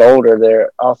kids get older,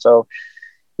 they're also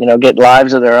get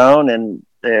lives of their own, and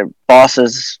their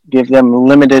bosses give them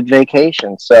limited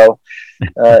vacations. So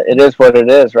it is what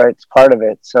it is, right? It's part of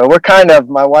it. So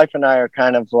my wife and I are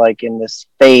kind of like in this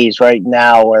phase right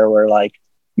now where we're like,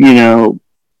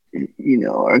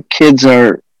 our kids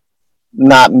are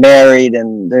not married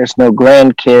and there's no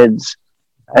grandkids.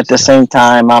 At the same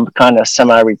time, I'm kind of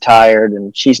semi-retired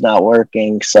and she's not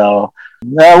working. So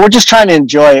we're just trying to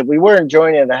enjoy it. We were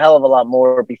enjoying it a hell of a lot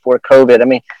more before COVID. I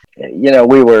mean,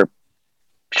 we were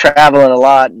traveling a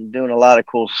lot and doing a lot of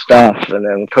cool stuff, and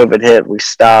then COVID hit, we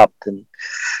stopped, and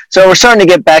so we're starting to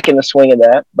get back in the swing of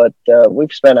that. But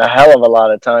we've spent a hell of a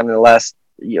lot of time in the last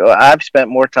I've spent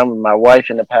more time with my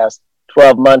wife in the past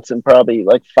 12 months and probably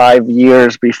like 5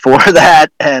 years before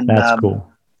that, and that's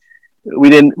cool. We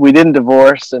didn't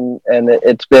divorce, and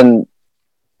it's been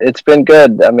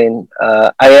good. I mean,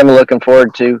 I am looking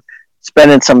forward to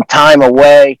spending some time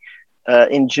away.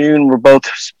 In June,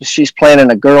 she's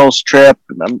planning a girls' trip.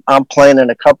 I'm planning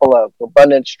a couple of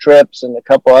abundance trips and a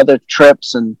couple other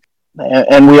trips, and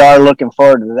we are looking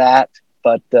forward to that.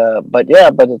 But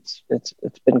it's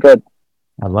been good.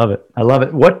 I love it.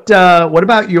 What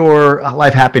about your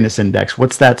life happiness index?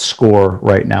 What's that score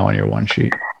right now on your one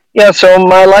sheet? Yeah, so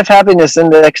my life happiness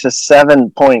index is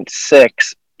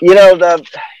 7.6.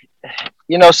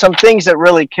 Some things that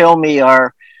really kill me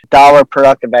are dollar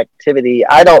productive activity.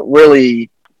 I don't really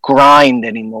grind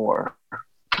anymore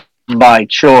by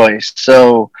choice.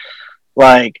 So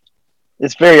like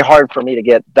it's very hard for me to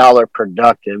get dollar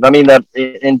productive. I mean,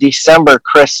 in December,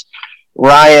 Chris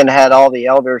Ryan had all the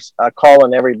elders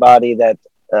calling everybody that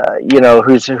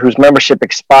whose membership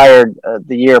expired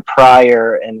the year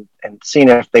prior, and seeing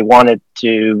if they wanted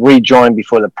to rejoin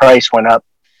before the price went up.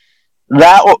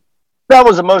 That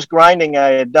was the most grinding I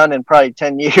had done in probably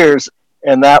 10 years,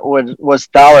 and that was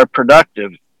dollar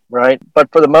productive, right?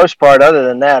 But for the most part, other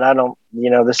than that, I don't.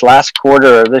 This last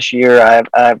quarter of this year, I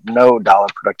have no dollar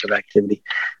productive activity.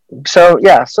 So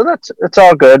it's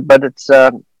all good, but it's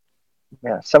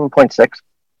 7.6.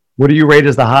 What do you rate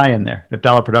as the high in there? If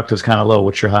dollar productive is kind of low,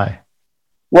 what's your high?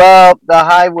 Well, the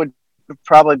high would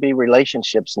probably be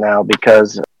relationships now,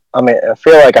 because I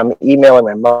feel like I'm emailing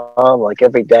my mom like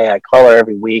every day. I call her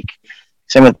every week.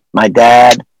 Same with my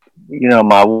dad.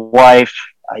 My wife,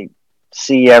 I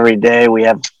see every day. We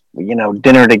have,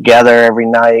 dinner together every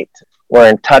night. We're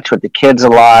in touch with the kids a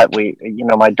lot.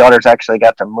 My daughters actually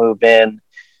got to move in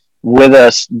with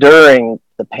us during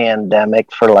the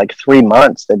pandemic for like 3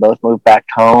 months. They both moved back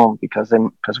home because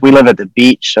we live at the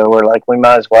beach. So we're like, we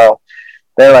might as well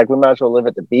live at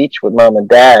the beach with mom and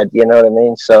dad. You know what I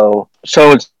mean? So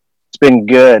it's been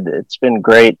good. It's been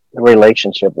great.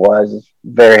 Relationship wise, it's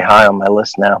very high on my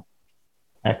list now.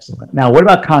 Excellent. Now, what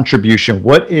about contribution?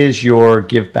 What is your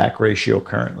give back ratio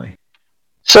currently?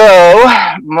 So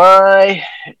my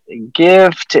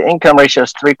give to income ratio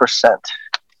is 3%.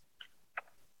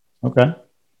 Okay.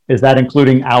 Is that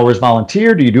including hours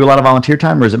volunteered? Do you do a lot of volunteer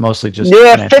time, or is it mostly just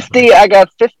 50? I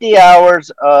got 50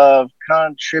 hours of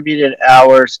contributed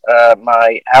hours.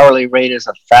 My hourly rate is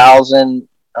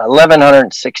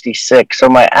 $1,166. So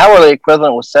my hourly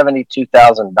equivalent was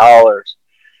 $72,000.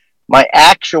 My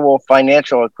actual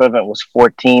financial equivalent was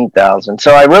 $14,000.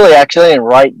 So I really actually didn't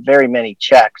write very many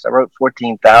checks. I wrote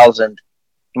 $14,000.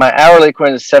 My hourly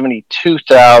equivalent is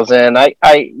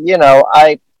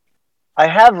 $72,000. I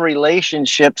have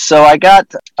relationships. So I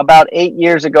got about 8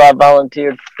 years ago, I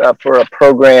volunteered for a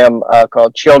program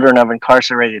called Children of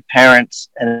Incarcerated Parents.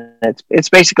 And it's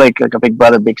basically like a big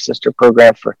brother, big sister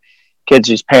program for kids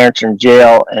whose parents are in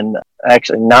jail. And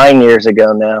actually 9 years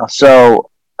ago now. So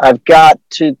I've got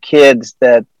 2 kids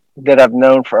that I've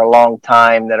known for a long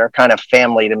time that are kind of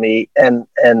family to me. And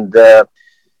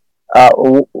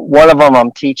one of them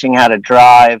I'm teaching how to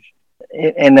drive.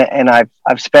 And I've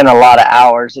spent a lot of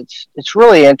hours. It's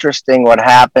really interesting what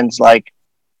happens. Like,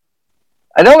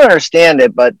 I don't understand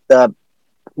it, but no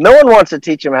one wants to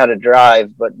teach him how to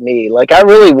drive but me. Like, I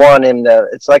really want him to.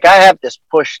 It's like I have this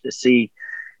push to see,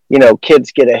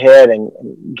 kids get ahead and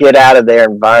get out of their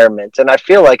environments. And I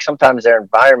feel like sometimes their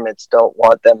environments don't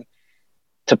want them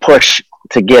to push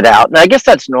to get out. And I guess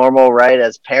that's normal, right?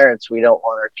 As parents, we don't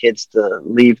want our kids to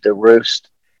leave the roost.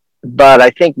 But I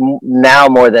think now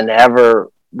more than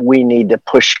ever, we need to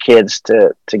push kids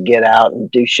to get out and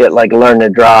do shit like learn to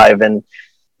drive and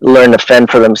learn to fend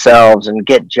for themselves and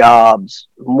get jobs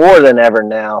more than ever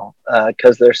now,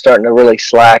 because they're starting to really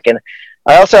slack. And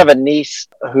I also have a niece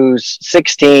who's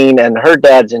 16 and her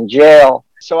dad's in jail.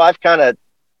 So I've kind of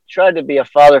tried to be a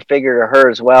father figure to her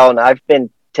as well. And I've been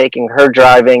taking her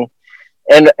driving,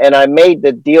 and I made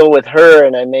the deal with her,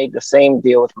 and I made the same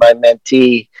deal with my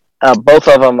mentee. Both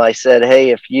of them, I said, hey,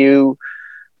 if you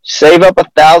save up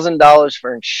 $1,000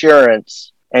 for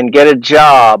insurance and get a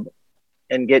job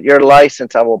and get your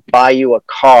license, I will buy you a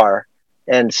car.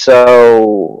 And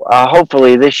so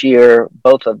hopefully this year,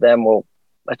 both of them will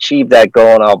achieve that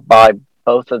goal, and I'll buy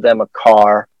both of them a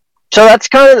car. So that's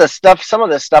kind of the stuff, some of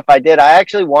the stuff I did. I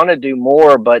actually want to do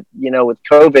more, but, with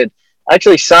COVID, I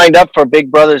actually signed up for Big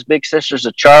Brothers, Big Sisters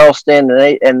of Charleston,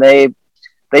 and they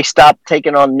stopped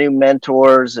taking on new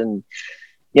mentors. And,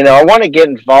 I want to get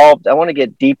involved. I want to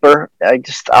get deeper.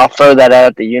 I'll throw that out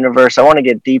at the universe. I want to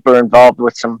get deeper involved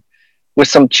with some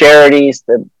charities,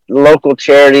 the local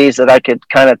charities that I could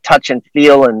kind of touch and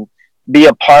feel and be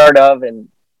a part of and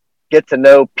get to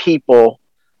know people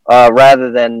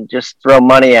rather than just throw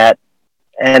money at.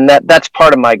 And that's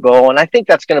part of my goal. And I think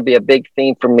that's going to be a big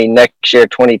theme for me next year,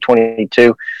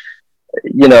 2022.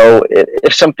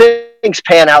 If some things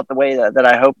pan out the way that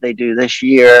I hope they do this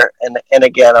year, and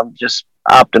again, I'm just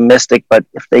optimistic, but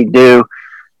if they do,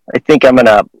 I think I'm going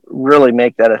to really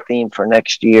make that a theme for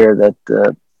next year, that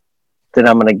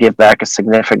I'm going to give back a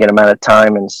significant amount of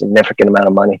time and a significant amount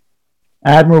of money.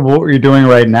 Admirable what you're doing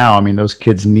right now. I mean, those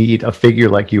kids need a figure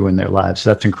like you in their lives.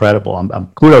 So that's incredible.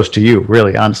 I'm kudos to you,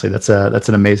 really, honestly. That's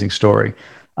an amazing story.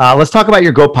 Let's talk about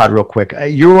your GoPod real quick.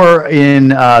 You're in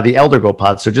the Elder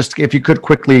GoPod. So just if you could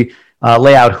quickly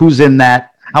lay out who's in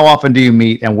that, how often do you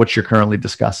meet, and what you're currently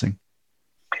discussing?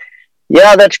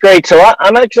 Yeah, that's great. So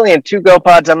I'm actually in 2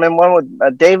 GoPods. I'm in one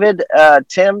with David,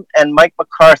 Tim, and Mike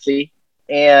McCarthy.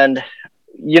 And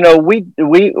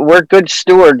we're good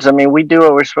stewards. I mean, we do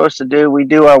what we're supposed to do. We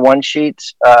do our one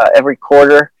sheets every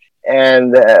quarter,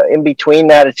 and in between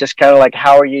that, it's just kind of like,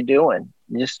 how are you doing?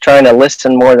 Just trying to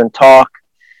listen more than talk,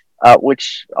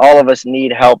 which all of us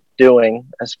need help doing,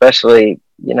 especially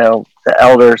the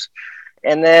elders.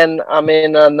 And then I'm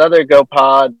in another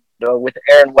GoPod with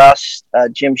Aaron West,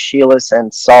 Jim Shealis,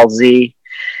 and Saul Z.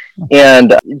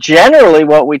 And generally,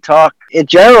 what we talk, it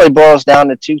generally boils down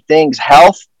to two things: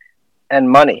 health and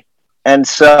money. And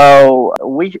so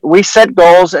we set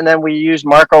goals, and then we use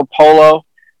Marco Polo,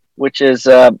 which is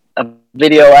a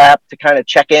video app to kind of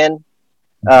check in.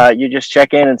 You just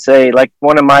check in and say, like,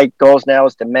 one of my goals now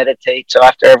is to meditate. So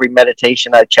after every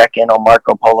meditation, I check in on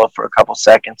Marco Polo for a couple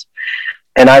seconds.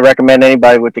 And I recommend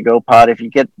anybody with the GoPod, if you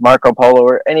get Marco Polo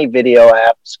or any video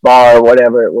app, Spar or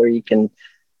whatever, where you can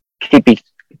keep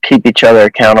each other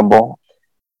accountable.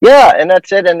 Yeah, and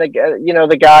that's it. And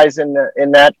the guys in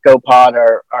that GoPod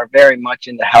are very much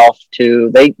into health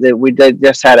too. They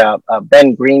just had a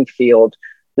Ben Greenfield,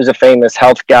 who's a famous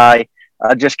health guy,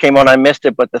 just came on. I missed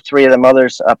it, but the three of them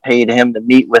others paid him to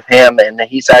meet with him, and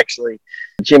he's actually,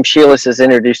 Jim Shealis has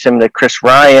introduced him to Chris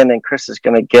Ryan, and Chris is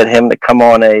going to get him to come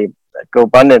on a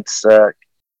GoBundance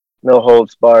No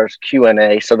Holds Bars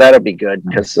Q&A. So that'll be good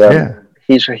because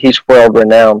he's world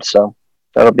renowned. So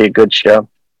that'll be a good show.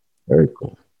 Very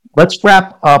cool. Let's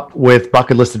wrap up with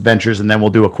bucket list adventures, and then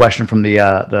we'll do a question from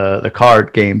the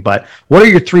card game. But what are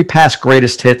your 3 past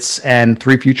greatest hits and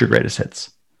 3 future greatest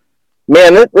hits?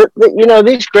 Man,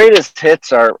 these greatest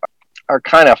hits are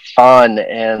kind of fun,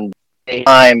 and a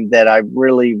time that I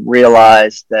really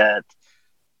realized that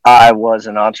I was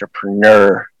an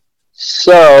entrepreneur.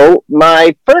 So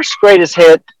my first greatest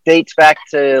hit dates back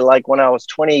to like when I was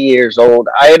 20 years old.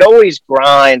 I had always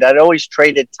grind. I'd always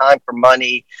traded time for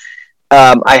money.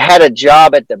 I had a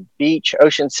job at the beach,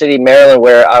 Ocean City, Maryland,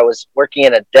 where I was working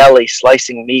in a deli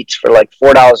slicing meats for like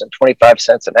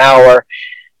 $4.25 an hour.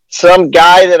 Some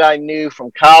guy that I knew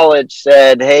from college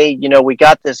said, hey, we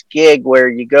got this gig where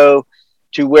you go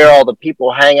to where all the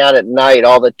people hang out at night,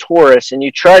 all the tourists, and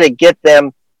you try to get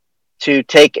them to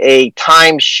take a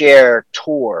timeshare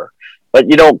tour. But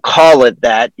you don't call it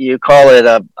that. You call it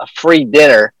a free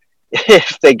dinner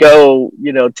if they go,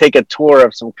 take a tour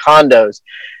of some condos.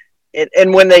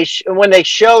 And when they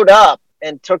showed up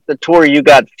and took the tour, you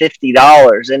got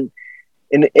 $50. And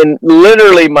in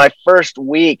literally my first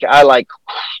week, I like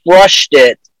crushed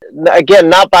it. Again,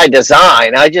 not by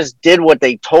design. I just did what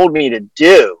they told me to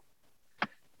do.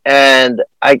 And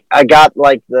I got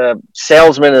like the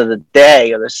salesman of the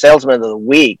day or the salesman of the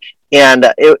week. And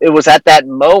it was at that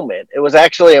moment. It was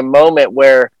actually a moment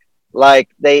where like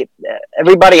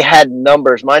everybody had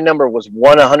numbers. My number was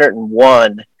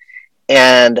 101.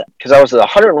 And because I was the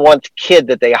 101th kid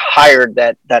that they hired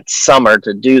that summer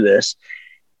to do this.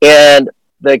 And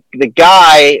the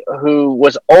guy who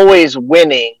was always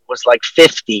winning was like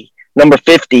 50, number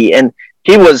 50. And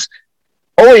he was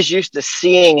always used to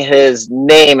seeing his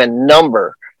name and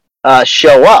number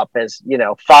show up as,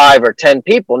 5 or 10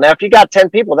 people. Now, if you got 10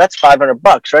 people, that's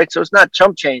 $500, right? So it's not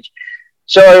chump change.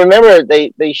 So I remember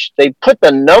they put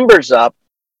the numbers up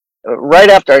right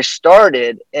after I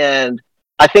started, and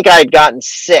I think I had gotten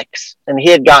 6 and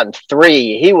he had gotten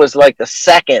 3. He was like the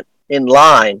second in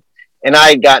line and I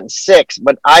had gotten 6,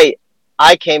 but I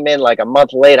came in like a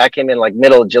month late. I came in like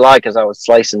middle of July because I was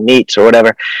slicing meats or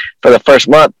whatever for the first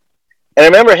month. And I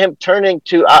remember him turning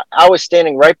to, I was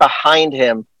standing right behind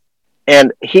him,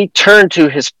 and he turned to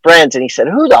his friends and he said,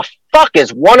 who the fuck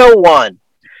is 101?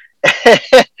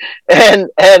 and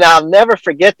I'll never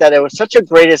forget that. It was such a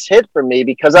greatest hit for me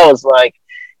because I was like,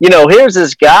 here's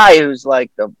this guy who's like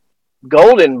the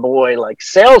golden boy, like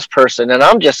salesperson, and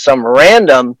I'm just some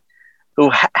random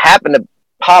who happened to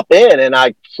pop in, and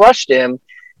I crushed him.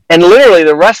 And literally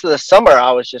the rest of the summer,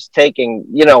 I was just taking,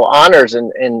 honors,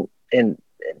 and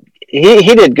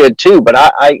he did good too. But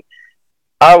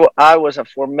I was a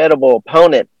formidable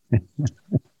opponent,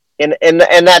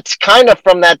 and that's kind of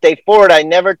from that day forward. I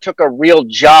never took a real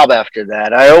job after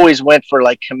that. I always went for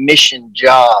like commission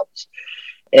jobs.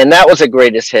 And that was a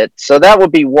greatest hit. So that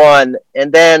would be one.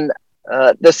 And then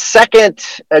the second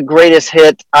greatest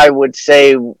hit, I would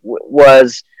say,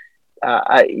 was,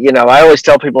 I always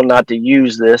tell people not to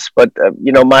use this, but,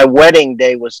 my wedding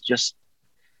day was just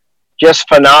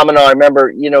phenomenal. I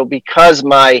remember, because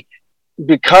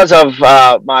of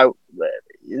my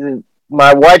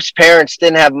wife's parents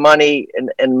didn't have money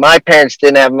and my parents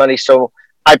didn't have money. So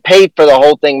I paid for the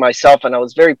whole thing myself, and I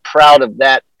was very proud of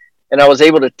that. And I was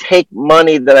able to take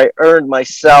money that I earned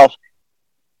myself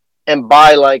and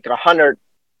buy like 100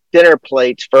 dinner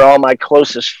plates for all my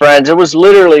closest friends. It was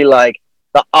literally like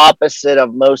the opposite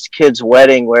of most kids'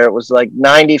 wedding, where it was like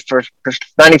 95%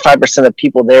 of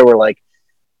people there were like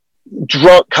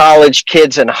drunk college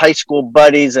kids and high school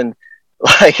buddies, and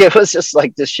like it was just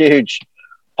like this huge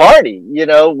party, you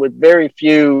know, with very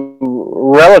few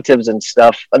relatives and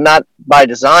stuff. But not by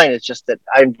design. It's just that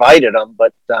I invited them,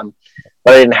 but I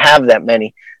didn't have that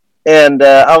many. And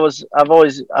at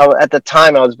the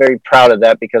time I was very proud of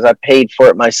that, because I paid for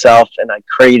it myself and I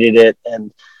created it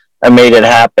and I made it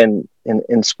happen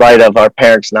in spite of our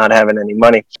parents not having any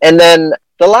money. And then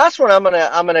the last one I'm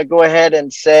gonna go ahead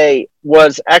and say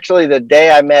was actually the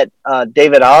day I met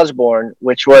David Osborne,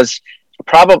 which was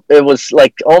it was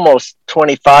like almost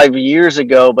 25 years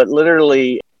ago, but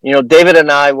literally, you know, David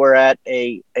and I were at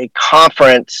a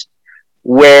conference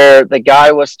where the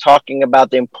guy was talking about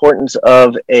the importance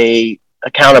of a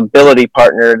accountability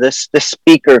partner. This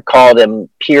speaker called them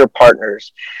peer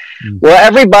partners. Well,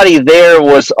 everybody there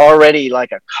was already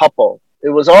like a couple. It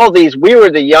was all these, we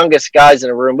were the youngest guys in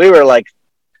the room. We were like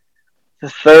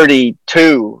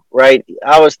 32, right?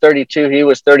 I was 32, he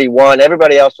was 31.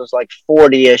 Everybody else was like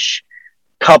 40-ish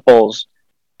couples.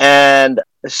 And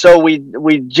so we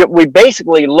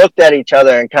basically looked at each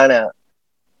other and kind of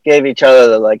gave each other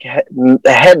the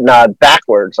head nod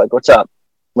backwards, like, what's up?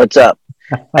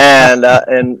 And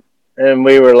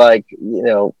we were like, you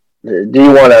know, do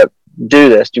you want to do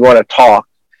this? Do you want to talk?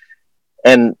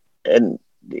 And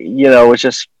you know, it's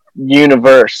just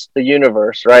the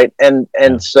universe, right?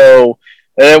 And so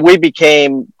we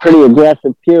became pretty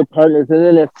aggressive peer partners.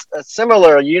 And then a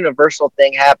similar universal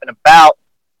thing happened about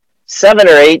 7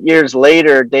 or 8 years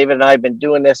later. David and I have been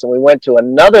doing this, and we went to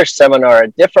another seminar, a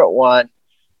different one,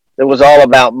 that was all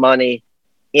about money.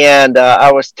 And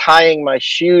I was tying my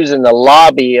shoes in the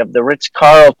lobby of the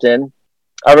Ritz-Carlton.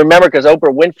 I remember because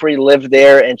Oprah Winfrey lived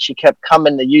there, and she kept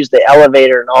coming to use the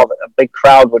elevator, and a big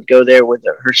crowd would go there with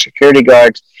her security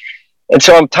guards. And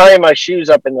so I'm tying my shoes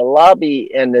up in the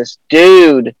lobby, and this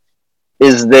dude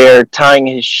is there tying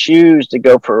his shoes to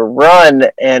go for a run.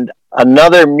 And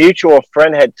another mutual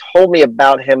friend had told me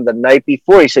about him the night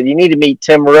before. He said, you need to meet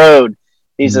Tim Rode.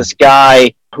 He's this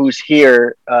guy who's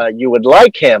here. You would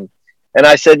like him. And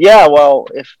I said, yeah, well,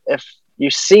 if you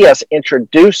see us,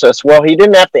 introduce us. Well, he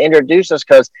didn't have to introduce us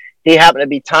because he happened to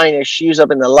be tying his shoes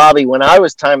up in the lobby when I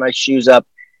was tying my shoes up.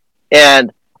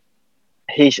 And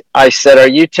I said, are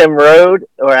you Tim Rode?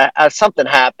 Or something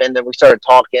happened, and we started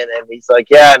talking, and he's like,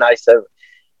 yeah. And I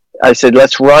said,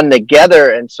 let's run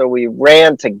together. And so we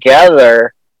ran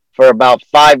together for about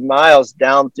 5 miles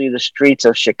down through the streets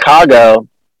of Chicago,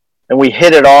 and we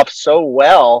hit it off so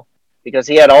well because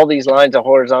he had all these lines of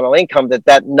horizontal income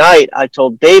that night I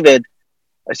told David,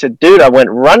 I said, dude, I went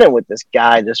running with this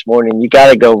guy this morning. You got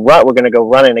to go run. We're going to go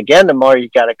running again tomorrow. You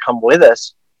got to come with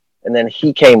us. And then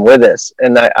he came with us.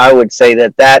 And I would say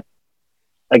that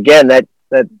again,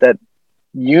 that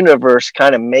universe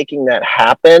kind of making that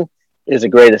happen is the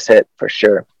greatest hit for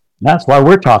sure. That's why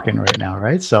we're talking right now,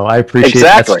 right? So I appreciate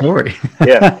that story.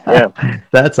 Yeah.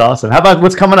 That's awesome. How about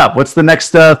what's coming up? What's the next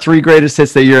 3 greatest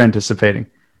hits that you're anticipating?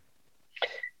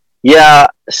 Yeah.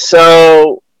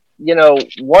 So, you know,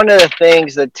 one of the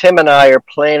things that Tim and I are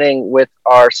planning with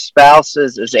our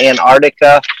spouses is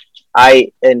Antarctica.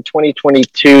 In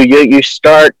 2022, you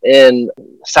start in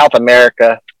South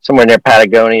America, somewhere near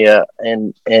Patagonia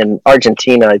and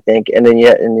Argentina, I think, and then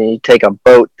you take a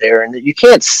boat there, and you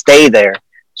can't stay there,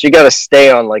 so you got to stay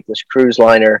on like this cruise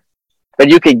liner, but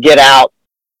you could get out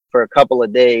for a couple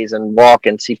of days and walk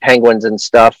and see penguins and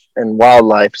stuff and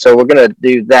wildlife. So we're gonna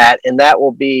do that, and that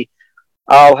will be.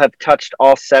 I'll have touched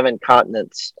all 7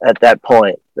 continents at that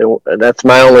point. That's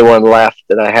my only one left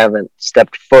that I haven't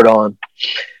stepped foot on.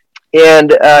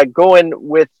 And going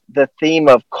with the theme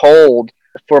of cold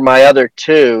for my other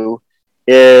 2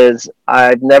 is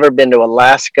I've never been to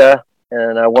Alaska,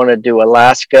 and I want to do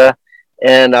Alaska,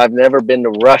 and I've never been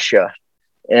to Russia.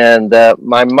 And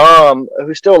my mom,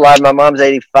 who's still alive, my mom's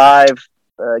 85,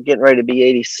 getting ready to be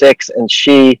 86, and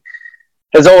she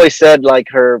has always said like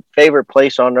her favorite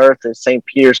place on earth is St.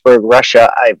 Petersburg,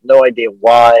 Russia. I have no idea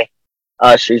why.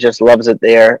 She just loves it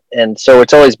there. And so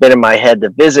it's always been in my head to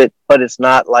visit, but it's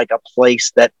not like a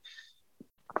place that,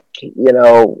 you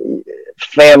know,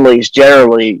 families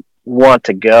generally want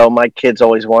to go. My kids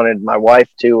always wanted, my wife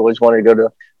too, always wanted to go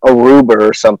to Aruba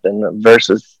or something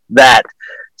versus that.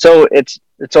 So it's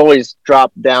always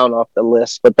dropped down off the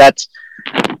list, but that's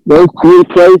those 3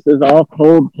 places, all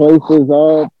cold places,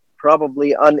 all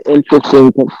probably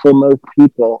uninteresting for most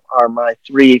people, are my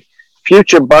 3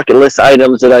 future bucket list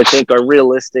items that I think are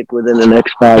realistic within the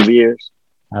next 5 years.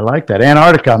 I like that.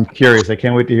 Antarctica, I'm curious. I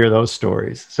can't wait to hear those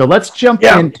stories. So let's jump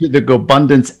into the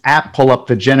GoBundance app, pull up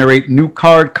the generate new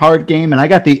card game. And I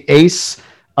got the ace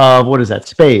of, what is that?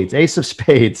 Spades, ace of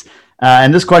spades.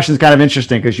 And this question is kind of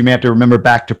interesting because you may have to remember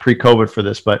back to pre-COVID for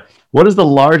this, but what is the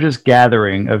largest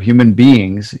gathering of human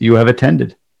beings you have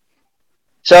attended?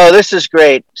 So this is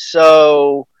great.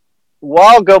 So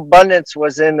while GoBundance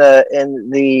was in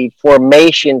the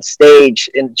formation stage,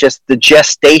 in just the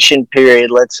gestation period,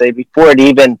 let's say, before it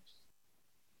even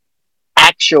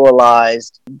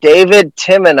actualized, David,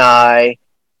 Tim, and I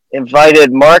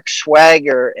invited Mark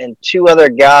Schwager and two other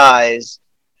guys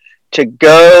to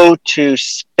go to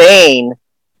Spain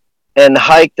and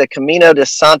hike the Camino de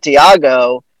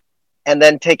Santiago and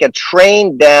then take a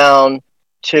train down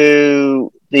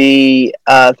to the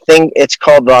thing, it's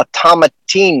called La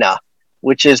Tomatina,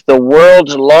 which is the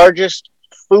world's largest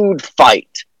food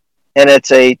fight. And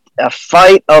it's a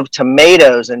fight of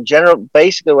tomatoes. And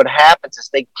basically what happens is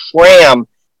they cram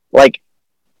like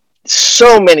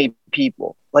so many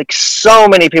people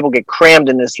get crammed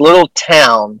in this little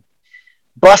town.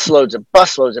 Busloads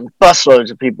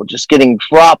of people just getting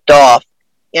dropped off.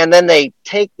 And then they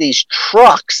take these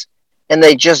trucks and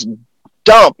they just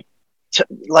dump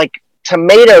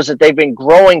tomatoes that they've been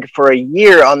growing for a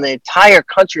year. On the entire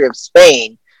country of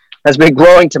Spain has been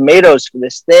growing tomatoes for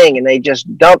this thing, and they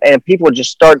just dump, and people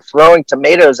just start throwing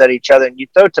tomatoes at each other. And you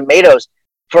throw tomatoes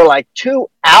for like 2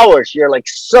 hours. You're like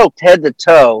soaked head to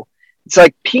toe. It's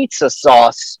like pizza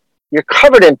sauce. You're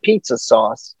covered in pizza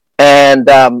sauce. And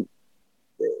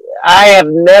I have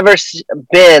never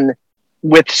been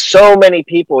with so many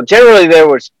people. Generally, there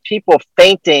was people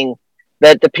fainting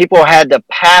that the people had to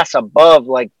pass above,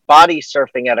 like body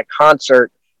surfing at a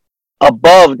concert,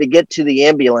 above to get to the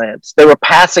ambulance. They were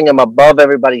passing them above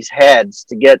everybody's heads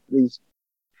to get these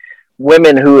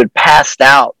women who had passed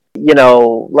out,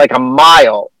 like a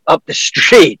mile up the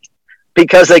street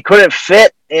because they couldn't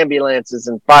fit ambulances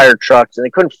and fire trucks, and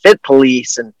they couldn't fit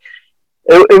police. And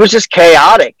it was just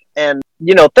chaotic. And,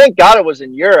 thank God it was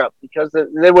in Europe, because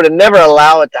they would have never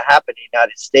allowed it to happen in the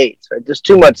United States, right? There's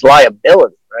too much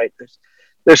liability, right?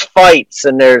 There's fights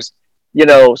and there's,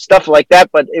 stuff like that,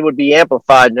 but it would be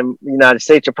amplified. In the United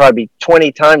States, there'd probably be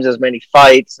 20 times as many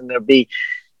fights, and there'd be,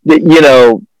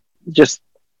 just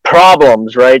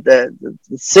problems, right? The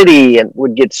city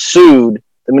would get sued.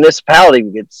 The municipality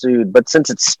would get sued. But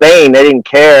since it's Spain, they didn't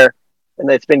care.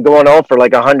 And it's been going on for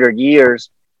like 100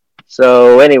 years.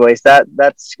 So anyways,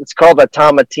 it's called the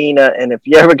Tomatina. And if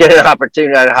you ever get an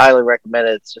opportunity, I'd highly recommend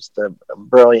it. It's just a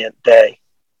brilliant day.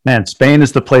 Man, Spain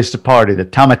is the place to party. The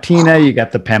Tomatina, you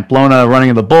got the Pamplona running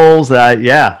of the bulls.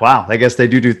 Yeah, wow. I guess they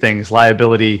do things,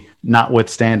 liability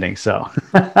notwithstanding. So,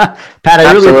 Pat,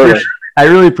 I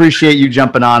really appreciate you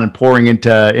jumping on and pouring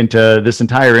into this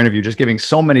entire interview, just giving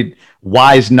so many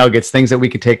wise nuggets, things that we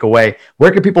could take away.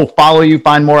 Where can people follow you,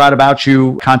 find more out about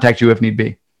you, contact you if need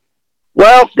be?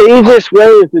 Well, the easiest way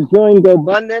is to join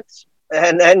GoBundance,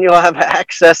 and then you'll have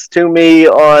access to me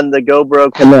on the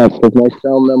GoBro Connect, because my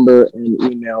cell number and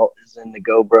email is in the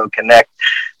GoBro Connect.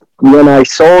 When I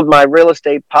sold my real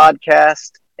estate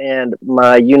podcast and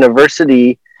my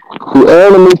university to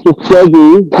Aaron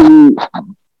Amichishegi,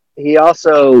 he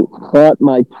also bought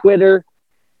my Twitter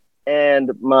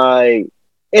and my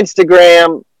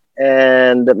Instagram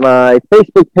and my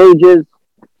Facebook pages.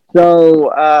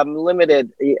 So I'm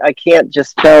limited. I can't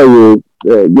just tell you,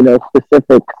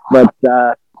 specific, but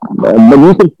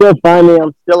you can still find me.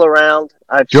 I'm still around.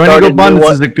 Joining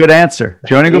GoBundance is a good answer.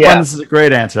 Joining GoBundance is a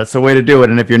great answer. That's the way to do it.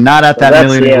 And if you're not at that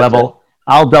millionaire level,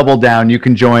 I'll double down. You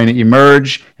can join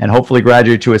Emerge and hopefully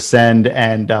graduate to Ascend.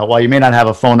 And while you may not have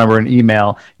a phone number and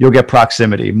email, you'll get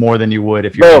proximity more than you would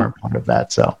if you weren't part of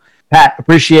that. So, Pat,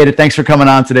 appreciate it. Thanks for coming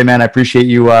on today, man. I appreciate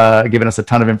you giving us a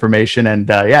ton of information.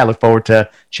 And I look forward to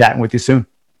chatting with you soon.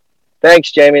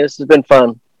 Thanks, Jamie. This has been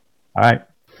fun. All right.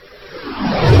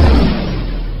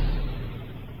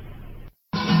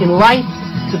 In life,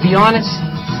 to be honest,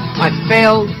 I've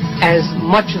failed as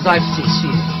much as I've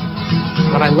succeeded.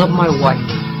 But I love my wife.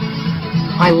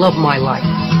 I love my life.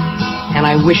 And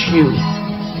I wish you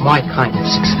my kind of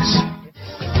success.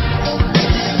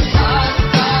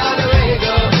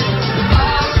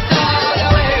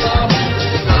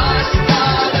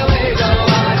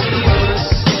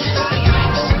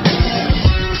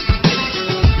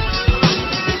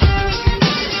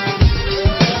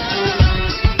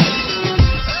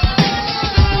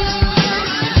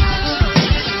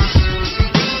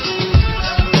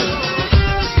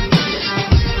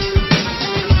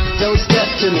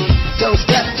 Don't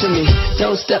step to me,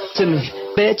 don't step to me,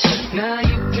 bitch. Now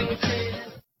you can